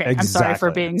impulsivity? Okay, exactly. I'm sorry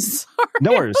for being sorry.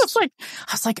 No worries. I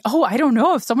was like, oh, I don't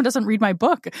know if someone doesn't read my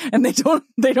book and they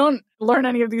don't learn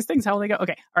any of these things. How will they go?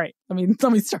 Okay, all right.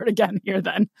 Let me start again here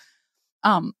then.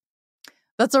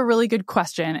 That's a really good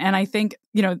question. And I think,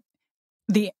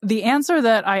 the answer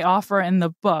that I offer in the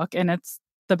book, and it's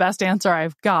the best answer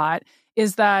I've got,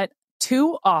 is that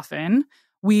too often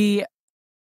we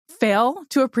fail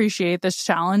to appreciate this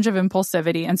challenge of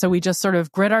impulsivity. And so we just sort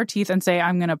of grit our teeth and say,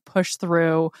 I'm going to push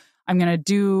through. I'm going to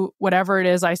do whatever it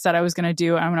is I said I was going to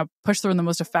do. And I'm going to push through in the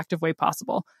most effective way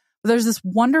possible. But there's this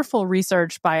wonderful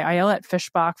research by Ayelet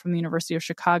Fishbach from the University of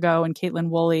Chicago and Caitlin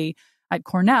Woolley at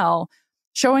Cornell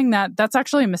showing that that's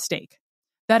actually a mistake.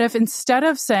 That if instead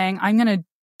of saying, I'm going to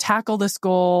tackle this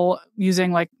goal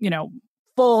using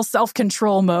full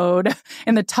self-control mode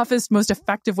in the toughest, most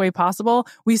effective way possible,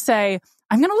 we say,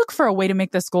 I'm going to look for a way to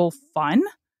make this goal fun,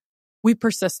 we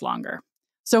persist longer.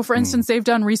 So for instance, they've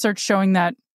done research showing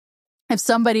that if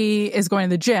somebody is going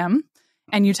to the gym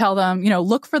and you tell them,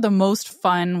 look for the most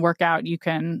fun workout you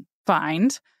can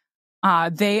find,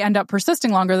 they end up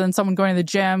persisting longer than someone going to the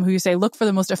gym who you say, look for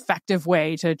the most effective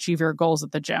way to achieve your goals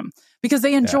at the gym, because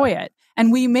they enjoy it.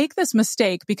 And we make this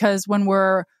mistake because when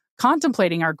we're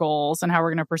contemplating our goals and how we're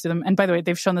going to pursue them, and by the way,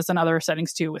 they've shown this in other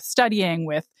settings too, with studying,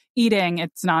 with eating.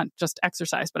 It's not just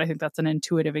exercise, but I think that's an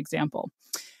intuitive example.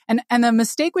 And the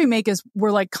mistake we make is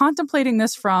we're like contemplating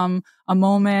this from a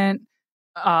moment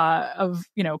of,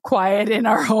 quiet in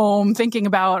our home, thinking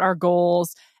about our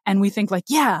goals. And we think like,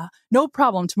 yeah, no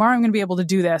problem. Tomorrow I'm going to be able to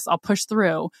do this. I'll push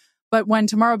through. But when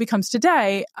tomorrow becomes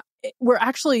today, we're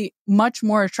actually much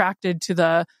more attracted to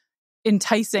the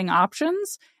enticing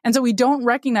options. And so we don't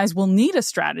recognize we'll need a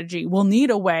strategy. We'll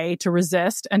need a way to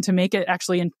resist and to make it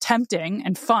actually tempting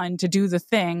and fun to do the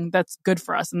thing that's good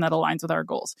for us and that aligns with our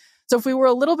goals. So if we were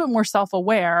a little bit more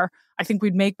self-aware, I think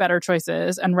we'd make better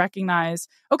choices and recognize,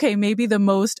 okay, maybe the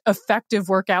most effective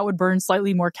workout would burn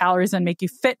slightly more calories and make you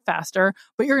fit faster,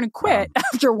 but you're going to quit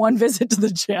after one visit to the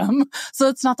gym. So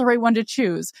it's not the right one to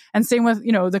choose. And same with,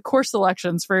 the course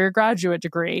selections for your graduate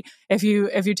degree. If you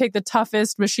take the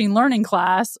toughest machine learning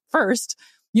class first,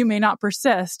 you may not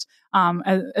persist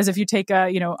as if you take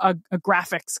a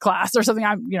graphics class or something.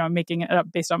 I'm making it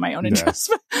up based on my own interests.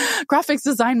 Yeah. Graphics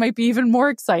design might be even more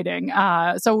exciting.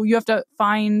 So you have to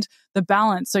find the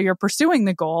balance. So you're pursuing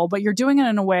the goal, but you're doing it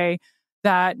in a way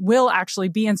that will actually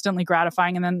be instantly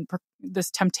gratifying. And then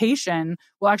this temptation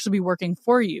will actually be working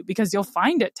for you because you'll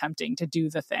find it tempting to do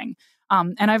the thing.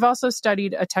 And I've also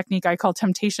studied a technique I call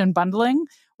temptation bundling.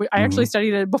 I actually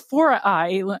studied it before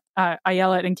Ayelet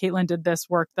and Caitlin did this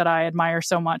work that I admire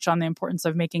so much on the importance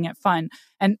of making it fun.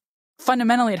 And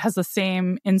fundamentally, it has the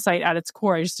same insight at its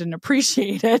core. I just didn't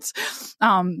appreciate it.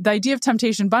 The idea of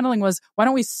temptation bundling was, why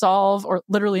don't we solve or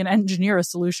literally engineer a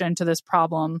solution to this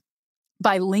problem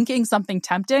by linking something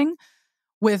tempting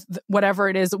with whatever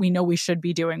it is that we know we should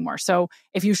be doing more. So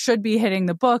if you should be hitting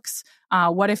the books,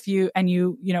 what if you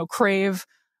crave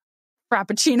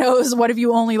frappuccinos? What if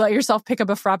you only let yourself pick up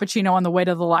a frappuccino on the way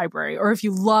to the library? Or if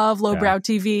you love lowbrow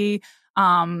TV,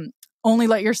 only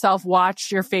let yourself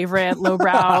watch your favorite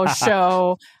lowbrow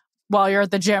show while you're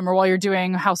at the gym or while you're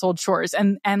doing household chores.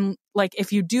 And like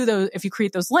if you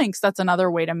create those links, that's another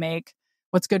way to make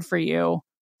what's good for you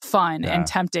fun and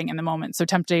tempting in the moment. So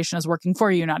temptation is working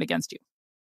for you, not against you.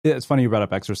 Yeah, it's funny you brought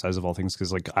up exercise of all things,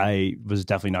 because like I was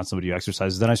definitely not somebody who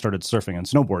exercises. Then I started surfing and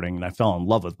snowboarding, and I fell in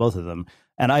love with both of them.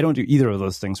 And I don't do either of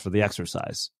those things for the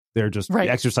exercise. They're just the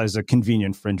exercise is a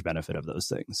convenient fringe benefit of those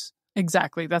things.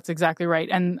 Exactly. That's exactly right.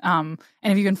 And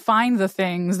if you can find the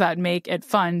things that make it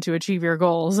fun to achieve your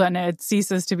goals, then it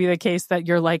ceases to be the case that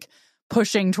you're like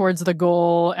pushing towards the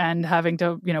goal and having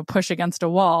to, push against a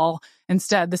wall.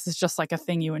 Instead, this is just like a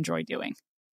thing you enjoy doing.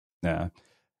 Yeah.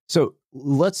 So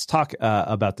let's talk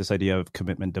about this idea of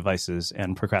commitment devices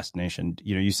and procrastination.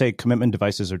 You say commitment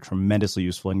devices are tremendously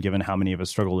useful, and given how many of us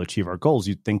struggle to achieve our goals,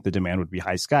 you'd think the demand would be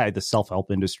high sky. The self-help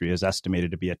industry is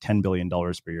estimated to be a $10 billion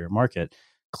per year market.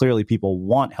 Clearly, people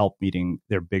want help meeting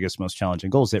their biggest, most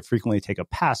challenging goals. They frequently take a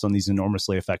pass on these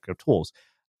enormously effective tools.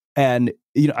 And,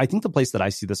 I think the place that I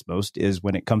see this most is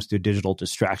when it comes to digital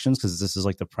distractions, because this is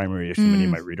like the primary issue many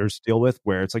of my readers deal with,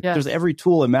 where it's like there's every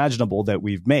tool imaginable that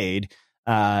we've made.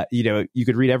 You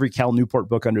could read every Cal Newport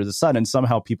book under the sun, and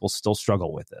somehow people still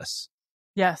struggle with this.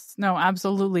 Yes, no,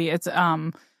 absolutely. It's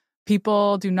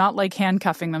people do not like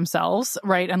handcuffing themselves,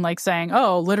 right? And like saying,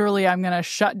 oh, literally, I'm going to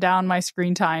shut down my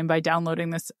screen time by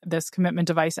downloading this commitment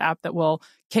device app that will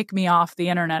kick me off the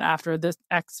internet after this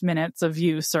X minutes of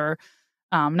use, or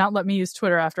not let me use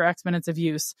Twitter after X minutes of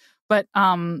use. But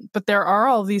there are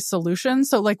all these solutions.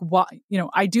 So like,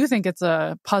 I do think it's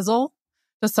a puzzle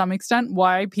to some extent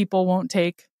why people won't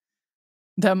take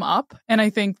them up. And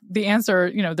I think the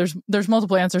answer, there's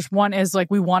multiple answers. One is like,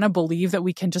 we want to believe that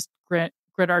we can just grit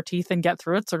our teeth and get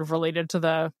through it, sort of related to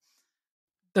the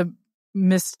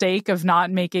mistake of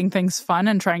not making things fun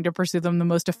and trying to pursue them the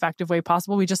most effective way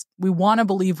possible. We want to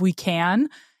believe we can.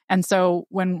 And so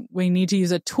when we need to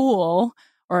use a tool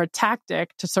or a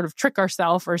tactic to sort of trick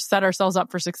ourselves or set ourselves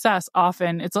up for success,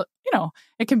 often it's,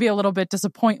 it can be a little bit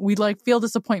disappointing. We feel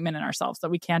disappointment in ourselves that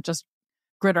we can't just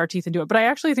grit our teeth and do it. But I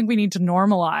actually think we need to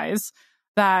normalize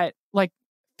that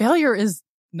failure is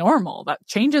normal, that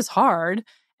change is hard.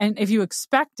 And if you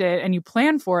expect it and you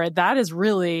plan for it, that is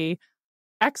really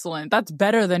excellent. That's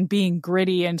better than being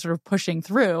gritty and sort of pushing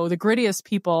through. The grittiest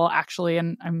people actually,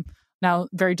 and I'm now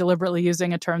very deliberately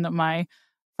using a term that my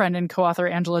friend and co-author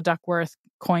Angela Duckworth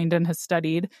coined and has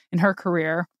studied in her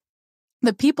career,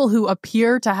 the people who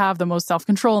appear to have the most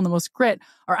self-control and the most grit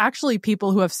are actually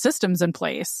people who have systems in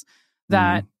place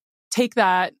that take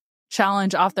that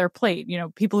challenge off their plate.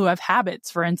 People who have habits,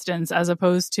 for instance, as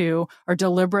opposed to are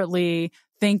deliberately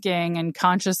thinking and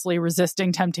consciously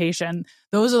resisting temptation.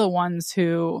 Those are the ones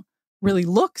who really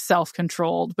look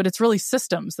self-controlled, but it's really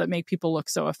systems that make people look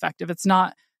so effective. It's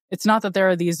not that there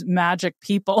are these magic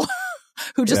people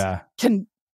who just can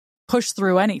push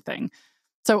through anything.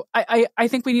 So I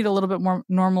think we need a little bit more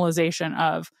normalization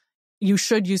of you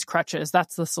should use crutches.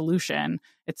 That's the solution.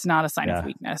 It's not a sign of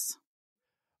weakness.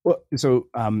 Well, so,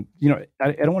 you know,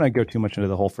 I don't want to go too much into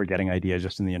the whole forgetting idea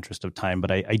just in the interest of time,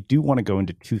 but I do want to go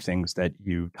into two things that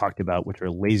you talked about, which are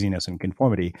laziness and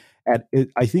conformity. And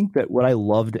I think that what I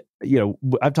loved, you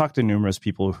know, I've talked to numerous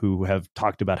people who have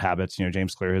talked about habits. You know,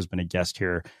 James Clear has been a guest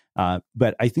here.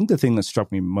 But I think the thing that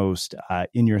struck me most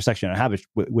in your section on habits,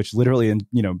 which literally,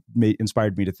 you know,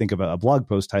 inspired me to think of a blog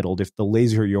post titled, "If the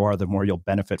lazier you are, the more you'll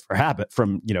benefit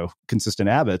from, you know, consistent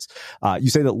habits." You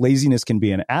say that laziness can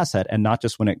be an asset, and not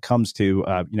just when it comes to,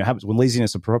 you know, habits. When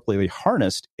laziness is appropriately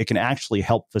harnessed, it can actually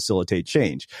help facilitate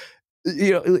change.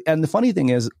 You know, and the funny thing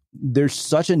is, there's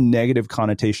such a negative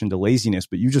connotation to laziness,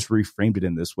 but you just reframed it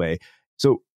in this way.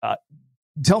 So,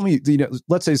 tell me, you know,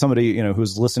 let's say somebody, you know,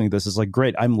 who's listening to this is like,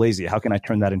 great, I'm lazy. How can I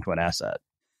turn that into an asset?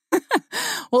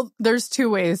 Well, there's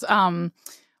two ways.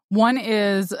 One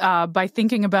is by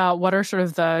thinking about what are sort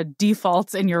of the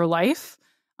defaults in your life,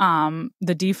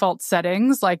 the default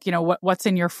settings, like, you know, what's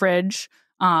in your fridge.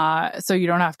 So you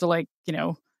don't have to, like, you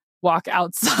know, walk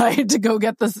outside to go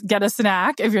get a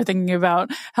snack if you're thinking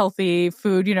about healthy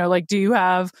food. You know, like, do you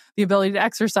have the ability to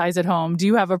exercise at home? Do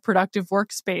you have a productive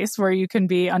workspace where you can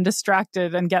be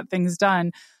undistracted and get things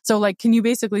done? So, like, can you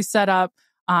basically set up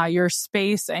your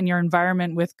space and your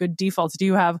environment with good defaults? Do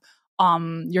you have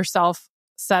yourself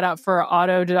set up for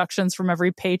auto deductions from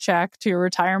every paycheck to your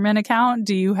retirement account?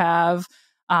 Do you have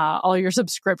all your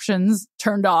subscriptions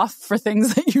turned off for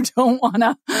things that you don't want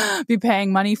to be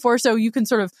paying money for? So you can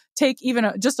sort of take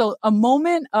even just a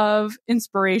moment of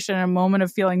inspiration, a moment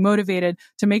of feeling motivated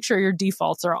to make sure your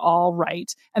defaults are all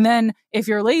right. And then if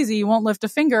you're lazy, you won't lift a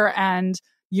finger and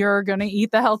you're going to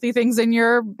eat the healthy things in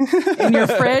your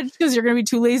fridge because you're going to be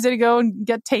too lazy to go and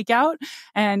get takeout.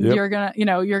 And you're going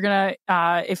to,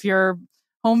 if your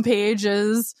homepage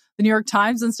is the New York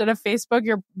Times instead of Facebook,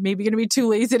 you're maybe going to be too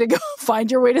lazy to go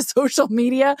find your way to social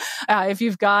media. If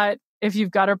you've got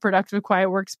a productive, quiet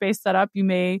workspace set up, you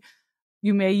may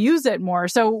use it more.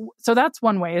 So that's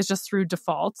one way, is just through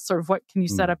defaults. Sort of what can you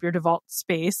set up your default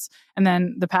space, and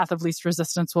then the path of least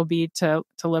resistance will be to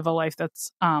live a life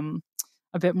that's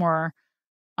a bit more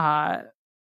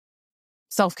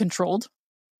self-controlled.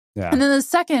 Yeah. And then the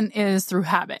second is through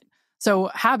habit. So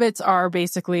habits are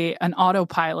basically an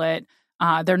autopilot.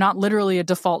 They're not literally a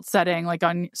default setting like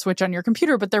on switch on your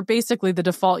computer, but they're basically the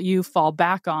default you fall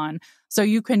back on. So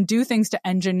you can do things to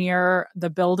engineer the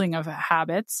building of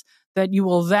habits that you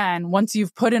will then, once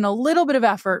you've put in a little bit of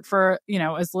effort for, you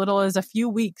know, as little as a few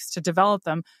weeks to develop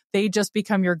them, they just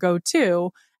become your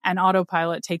go-to, and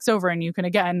autopilot takes over, and you can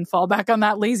again fall back on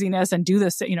that laziness and do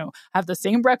this, you know, have the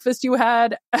same breakfast you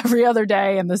had every other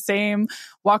day and the same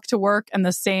walk to work and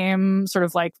the same sort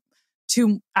of like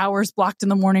 2 hours blocked in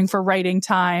the morning for writing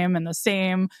time and the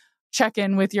same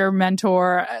check-in with your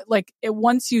mentor. Like,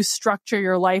 once you structure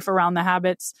your life around the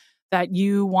habits that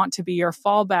you want to be your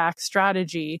fallback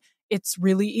strategy, it's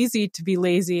really easy to be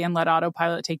lazy and let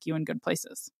autopilot take you in good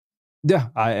places. Yeah,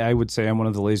 I would say I'm one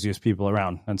of the laziest people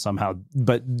around, and somehow,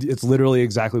 but it's literally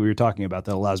exactly what you're talking about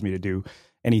that allows me to do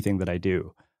anything that I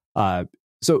do.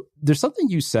 So there's something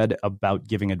you said about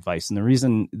giving advice. And the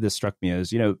reason this struck me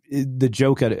is, you know, the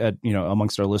joke at you know,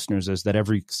 amongst our listeners is that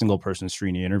every single person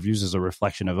Srini interviews is a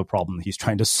reflection of a problem that he's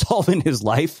trying to solve in his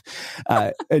life.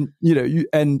 And,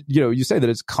 you say that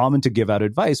it's common to give out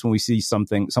advice when we see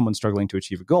someone struggling to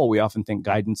achieve a goal. We often think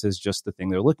guidance is just the thing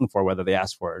they're looking for, whether they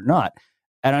ask for it or not.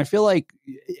 And I feel like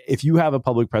if you have a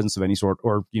public presence of any sort,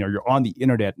 or, you know, you're on the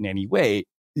internet in any way,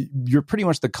 you're pretty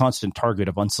much the constant target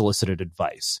of unsolicited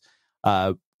advice.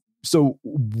 So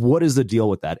what is the deal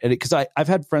with that? And because I've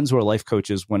had friends who are life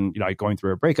coaches when, you know, going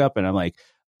through a breakup, and I'm like,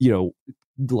 you know,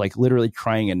 like literally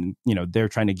crying, and, you know, they're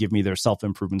trying to give me their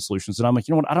self-improvement solutions. And I'm like,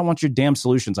 you know what? I don't want your damn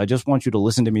solutions. I just want you to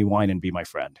listen to me whine and be my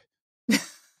friend.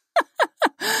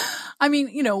 I mean,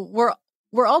 you know,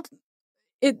 we're all,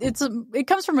 it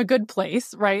comes from a good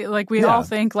place, right? Like we all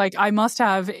think like, I must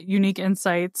have unique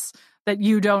insights that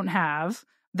you don't have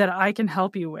that I can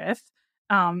help you with.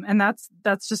 And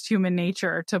that's just human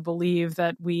nature, to believe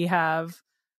that we have,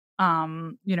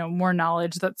 you know, more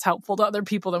knowledge that's helpful to other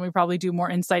people than we probably do, more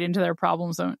insight into their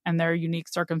problems and their unique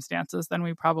circumstances than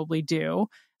we probably do.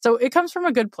 So it comes from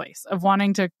a good place of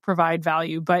wanting to provide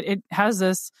value, but it has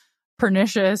this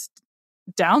pernicious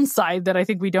downside that I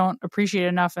think we don't appreciate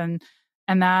enough. And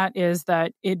that is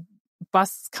that it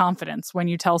busts confidence when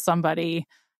you tell somebody,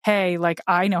 hey, like,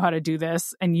 I know how to do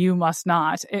this and you must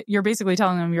not. You're basically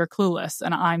telling them you're clueless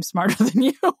and I'm smarter than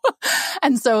you.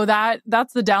 And so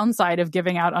that's the downside of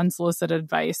giving out unsolicited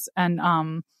advice.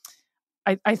 And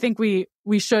I think we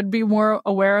should be more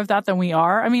aware of that than we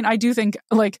are. I mean, I do think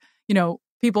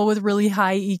people with really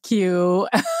high EQ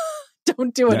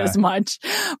don't do it as much,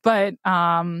 but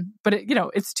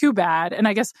it's too bad. And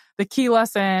I guess the key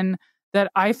lesson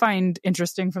that I find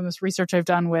interesting from this research I've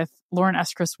done with Lauren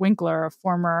Eskris Winkler, a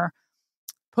former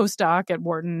postdoc at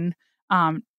Wharton,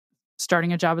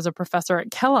 starting a job as a professor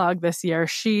at Kellogg this year,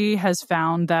 she has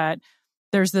found that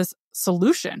there's this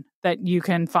solution that you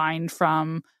can find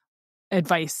from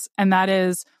advice, and that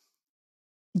is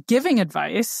giving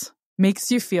advice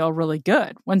makes you feel really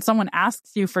good. When someone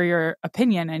asks you for your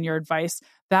opinion and your advice,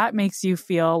 that makes you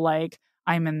feel like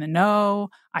I'm in the know,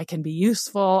 I can be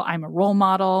useful, I'm a role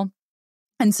model.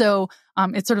 And so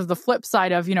it's sort of the flip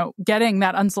side of, getting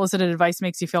that unsolicited advice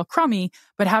makes you feel crummy,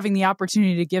 but having the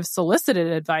opportunity to give solicited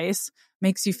advice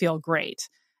makes you feel great.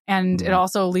 And it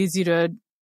also leads you to,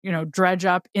 dredge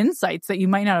up insights that you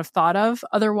might not have thought of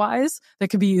otherwise that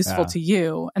could be useful to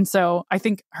you. And so I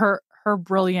think her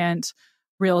brilliant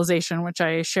realization, which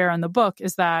I share in the book,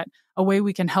 is that a way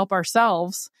we can help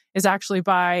ourselves is actually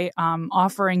by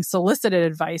offering solicited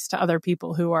advice to other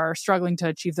people who are struggling to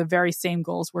achieve the very same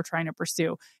goals we're trying to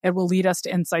pursue. It will lead us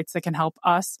to insights that can help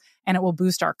us, and it will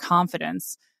boost our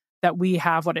confidence that we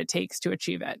have what it takes to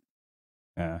achieve it.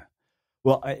 Yeah.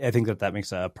 Well, I think that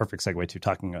makes a perfect segue to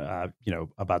talking,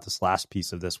 about this last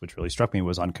piece of this, which really struck me,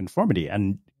 was on conformity.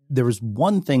 And there was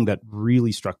one thing that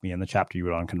really struck me in the chapter you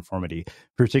wrote on conformity,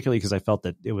 particularly because I felt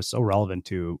that it was so relevant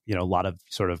to, a lot of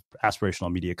sort of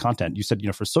aspirational media content. You said,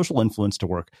 for social influence to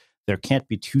work, there can't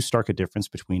be too stark a difference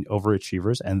between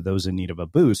overachievers and those in need of a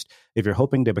boost. If you're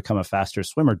hoping to become a faster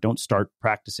swimmer, don't start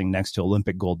practicing next to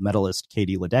Olympic gold medalist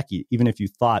Katie Ledecky. Even if you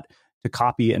thought to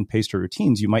copy and paste her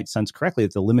routines, you might sense correctly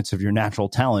that the limits of your natural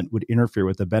talent would interfere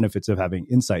with the benefits of having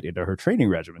insight into her training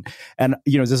regimen. And,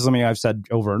 this is something I've said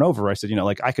over and over. I said,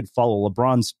 I could follow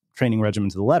LeBron's training regimen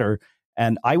to the letter,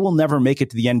 and I will never make it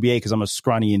to the NBA because I'm a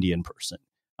scrawny Indian person.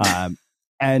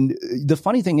 And the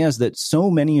funny thing is that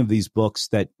so many of these books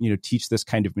that, teach this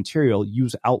kind of material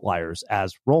use outliers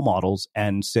as role models.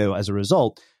 And so as a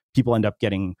result, people end up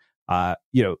getting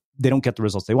they don't get the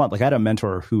results they want. Like I had a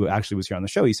mentor who actually was here on the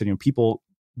show. He said, people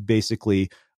basically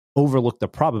overlook the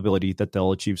probability that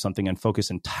they'll achieve something and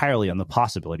focus entirely on the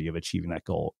possibility of achieving that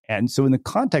goal. And so in the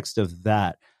context of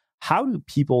that, how do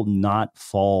people not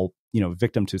fall,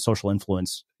 victim to social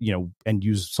influence, and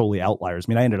use solely outliers?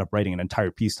 I mean, I ended up writing an entire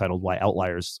piece titled Why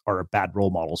Outliers Are Bad Role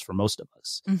Models for Most of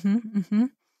Us. Mm-hmm, mm-hmm.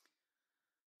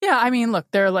 Yeah, I mean, look,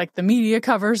 they're like the media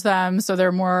covers them, so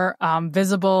they're more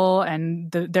visible,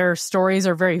 and their stories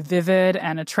are very vivid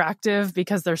and attractive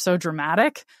because they're so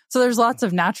dramatic. So there's lots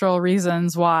of natural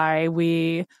reasons why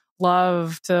we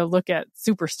love to look at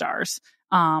superstars.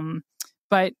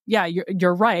 But yeah,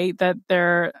 you're right that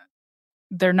they're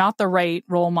not the right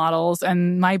role models.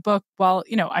 And my book, while,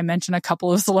 I mention a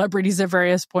couple of celebrities at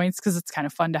various points because it's kind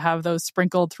of fun to have those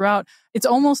sprinkled throughout, it's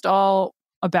almost all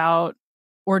about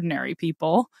ordinary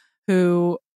people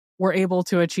who were able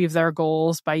to achieve their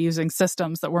goals by using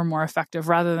systems that were more effective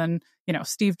rather than,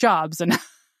 Steve Jobs and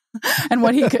and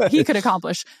what he could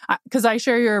accomplish. Because I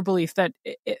share your belief that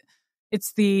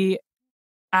it's the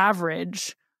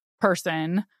average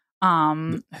person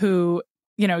who,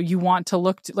 you want to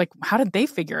look to, like, how did they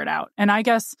figure it out? And I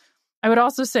guess I would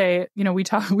also say, we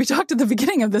talked at the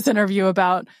beginning of this interview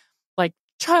about like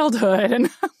childhood and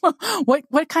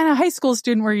what kind of high school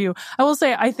student were you? I will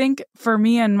say, I think for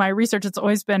me and my research, it's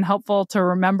always been helpful to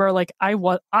remember, like, I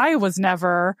was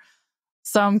never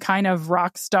some kind of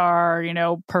rock star,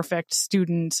 perfect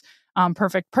student,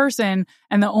 perfect person.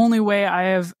 And the only way I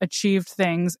have achieved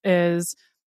things is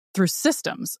through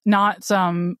systems, not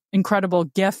some incredible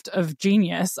gift of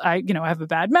genius. I have a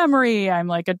bad memory. I'm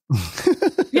like a,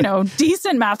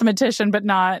 decent mathematician, but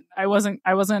I wasn't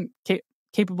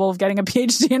capable of getting a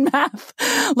PhD in math,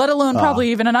 let alone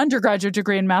probably even an undergraduate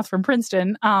degree in math from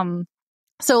Princeton.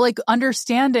 So like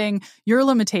understanding your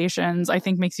limitations, I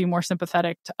think, makes you more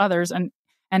sympathetic to others. And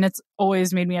it's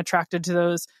always made me attracted to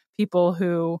those people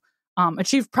who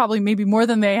achieved probably maybe more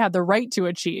than they had the right to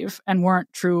achieve and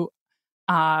weren't true,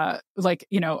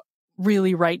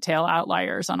 really right tail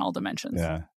outliers on all dimensions.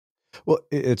 Yeah. Well,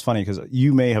 it's funny because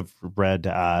you may have read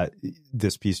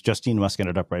this piece. Justine Musk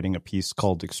ended up writing a piece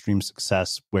called Extreme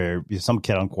Success, where some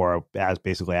kid on Quora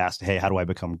basically asked, hey, how do I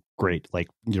become great? Like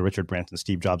Richard Branson,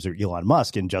 Steve Jobs, or Elon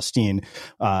Musk. And Justine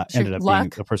ended up being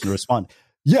the person to respond.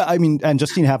 Yeah, I mean, and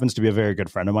Justine happens to be a very good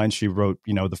friend of mine. She wrote,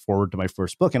 the foreword to my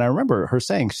first book. And I remember her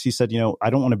saying, she said, I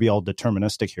don't want to be all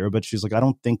deterministic here, but she's like, I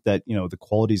don't think that, the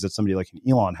qualities that somebody like an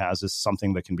Elon has is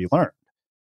something that can be learned.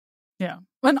 Yeah.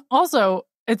 And also,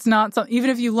 it's not even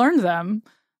if you learned them,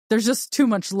 there's just too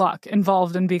much luck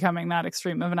involved in becoming that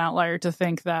extreme of an outlier to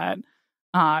think that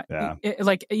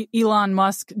like Elon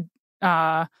Musk,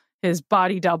 his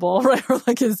body double, right, or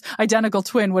like his identical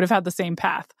twin would have had the same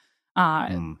path,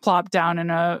 plopped down in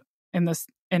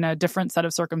a different set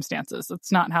of circumstances.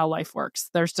 That's not how life works.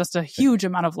 There's just a huge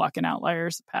amount of luck in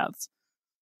outliers paths.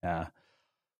 Yeah.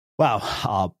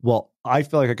 Wow. Well, I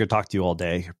feel like I could talk to you all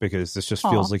day because this just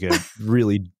feels like a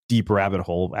really deep rabbit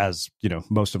hole, as you know,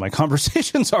 most of my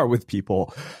conversations are with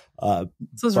people.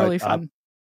 This was really fun.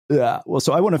 Yeah. Well,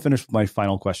 so I want to finish with my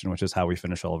final question, which is how we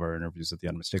finish all of our interviews at the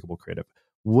Unmistakable Creative.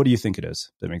 What do you think it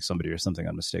is that makes somebody or something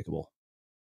unmistakable?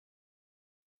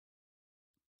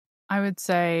 I would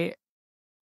say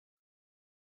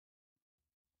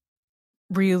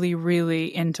really,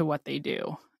 really into what they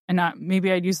do. And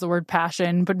maybe I'd use the word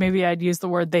passion, but maybe I'd use the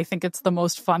word they think it's the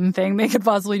most fun thing they could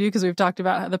possibly do, because we've talked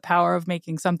about the power of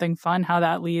making something fun, how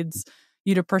that leads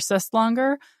you to persist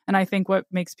longer. And I think what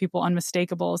makes people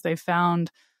unmistakable is they've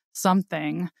found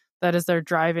something that is their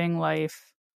driving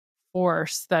life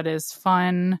force that is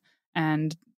fun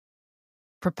and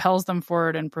propels them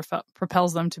forward and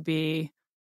propels them to be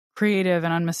creative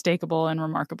and unmistakable and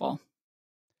remarkable.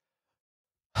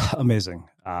 Amazing.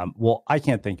 Well, I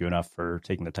can't thank you enough for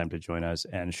taking the time to join us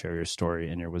and share your story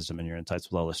and your wisdom and your insights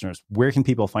with our listeners. Where can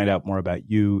people find out more about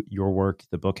you, your work,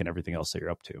 the book, and everything else that you're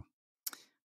up to?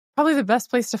 Probably the best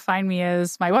place to find me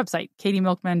is my website,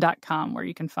 katymilkman.com, where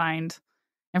you can find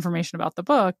information about the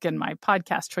book and my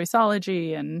podcast,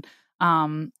 Choiceology, and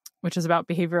which is about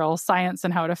behavioral science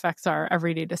and how it affects our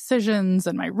everyday decisions,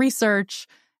 and my research,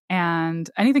 and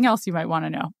anything else you might want to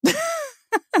know.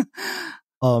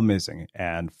 Amazing.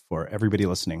 And for everybody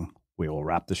listening, we will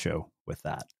wrap the show with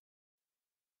that.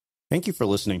 Thank you for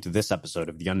listening to this episode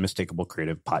of the Unmistakable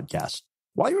Creative Podcast.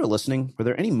 While you were listening, were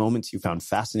there any moments you found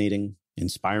fascinating,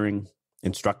 inspiring,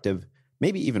 instructive,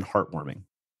 maybe even heartwarming?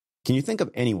 Can you think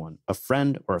of anyone, a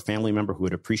friend or a family member who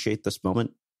would appreciate this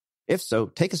moment? If so,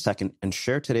 take a second and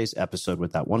share today's episode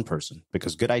with that one person,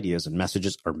 because good ideas and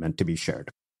messages are meant to be shared.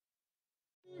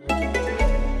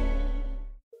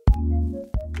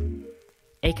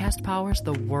 Acast powers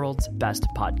the world's best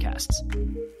podcasts.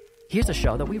 Here's a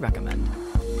show that we recommend.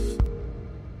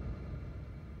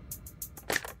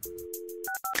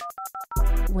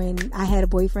 When I had a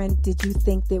boyfriend, did you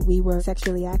think that we were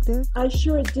sexually active? I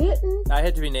sure didn't. I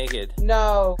had to be naked.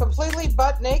 No. Completely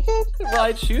butt naked? Well, I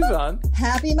had shoes on.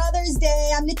 Happy Mother's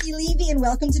Day. I'm Nikki Levy, and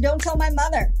welcome to Don't Tell My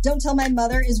Mother. Don't Tell My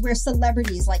Mother is where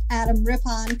celebrities like Adam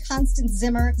Rippon, Constance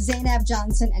Zimmer, Zainab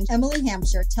Johnson, and Emily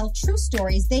Hampshire tell true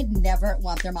stories they'd never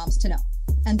want their moms to know.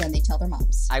 And then they tell their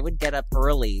moms. I would get up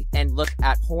early and look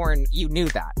at porn. You knew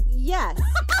that. Yes.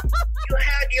 You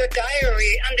had your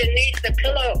diary underneath the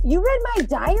pillow. You read my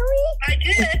diary? I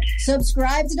did.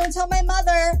 Subscribe to Don't Tell My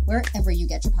Mother wherever you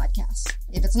get your podcasts.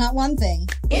 If it's not one thing,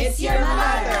 it's your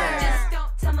mother. Just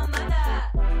don't tell my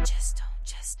mother. Just don't.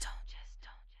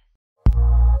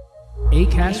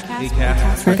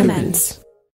 Acast recommends.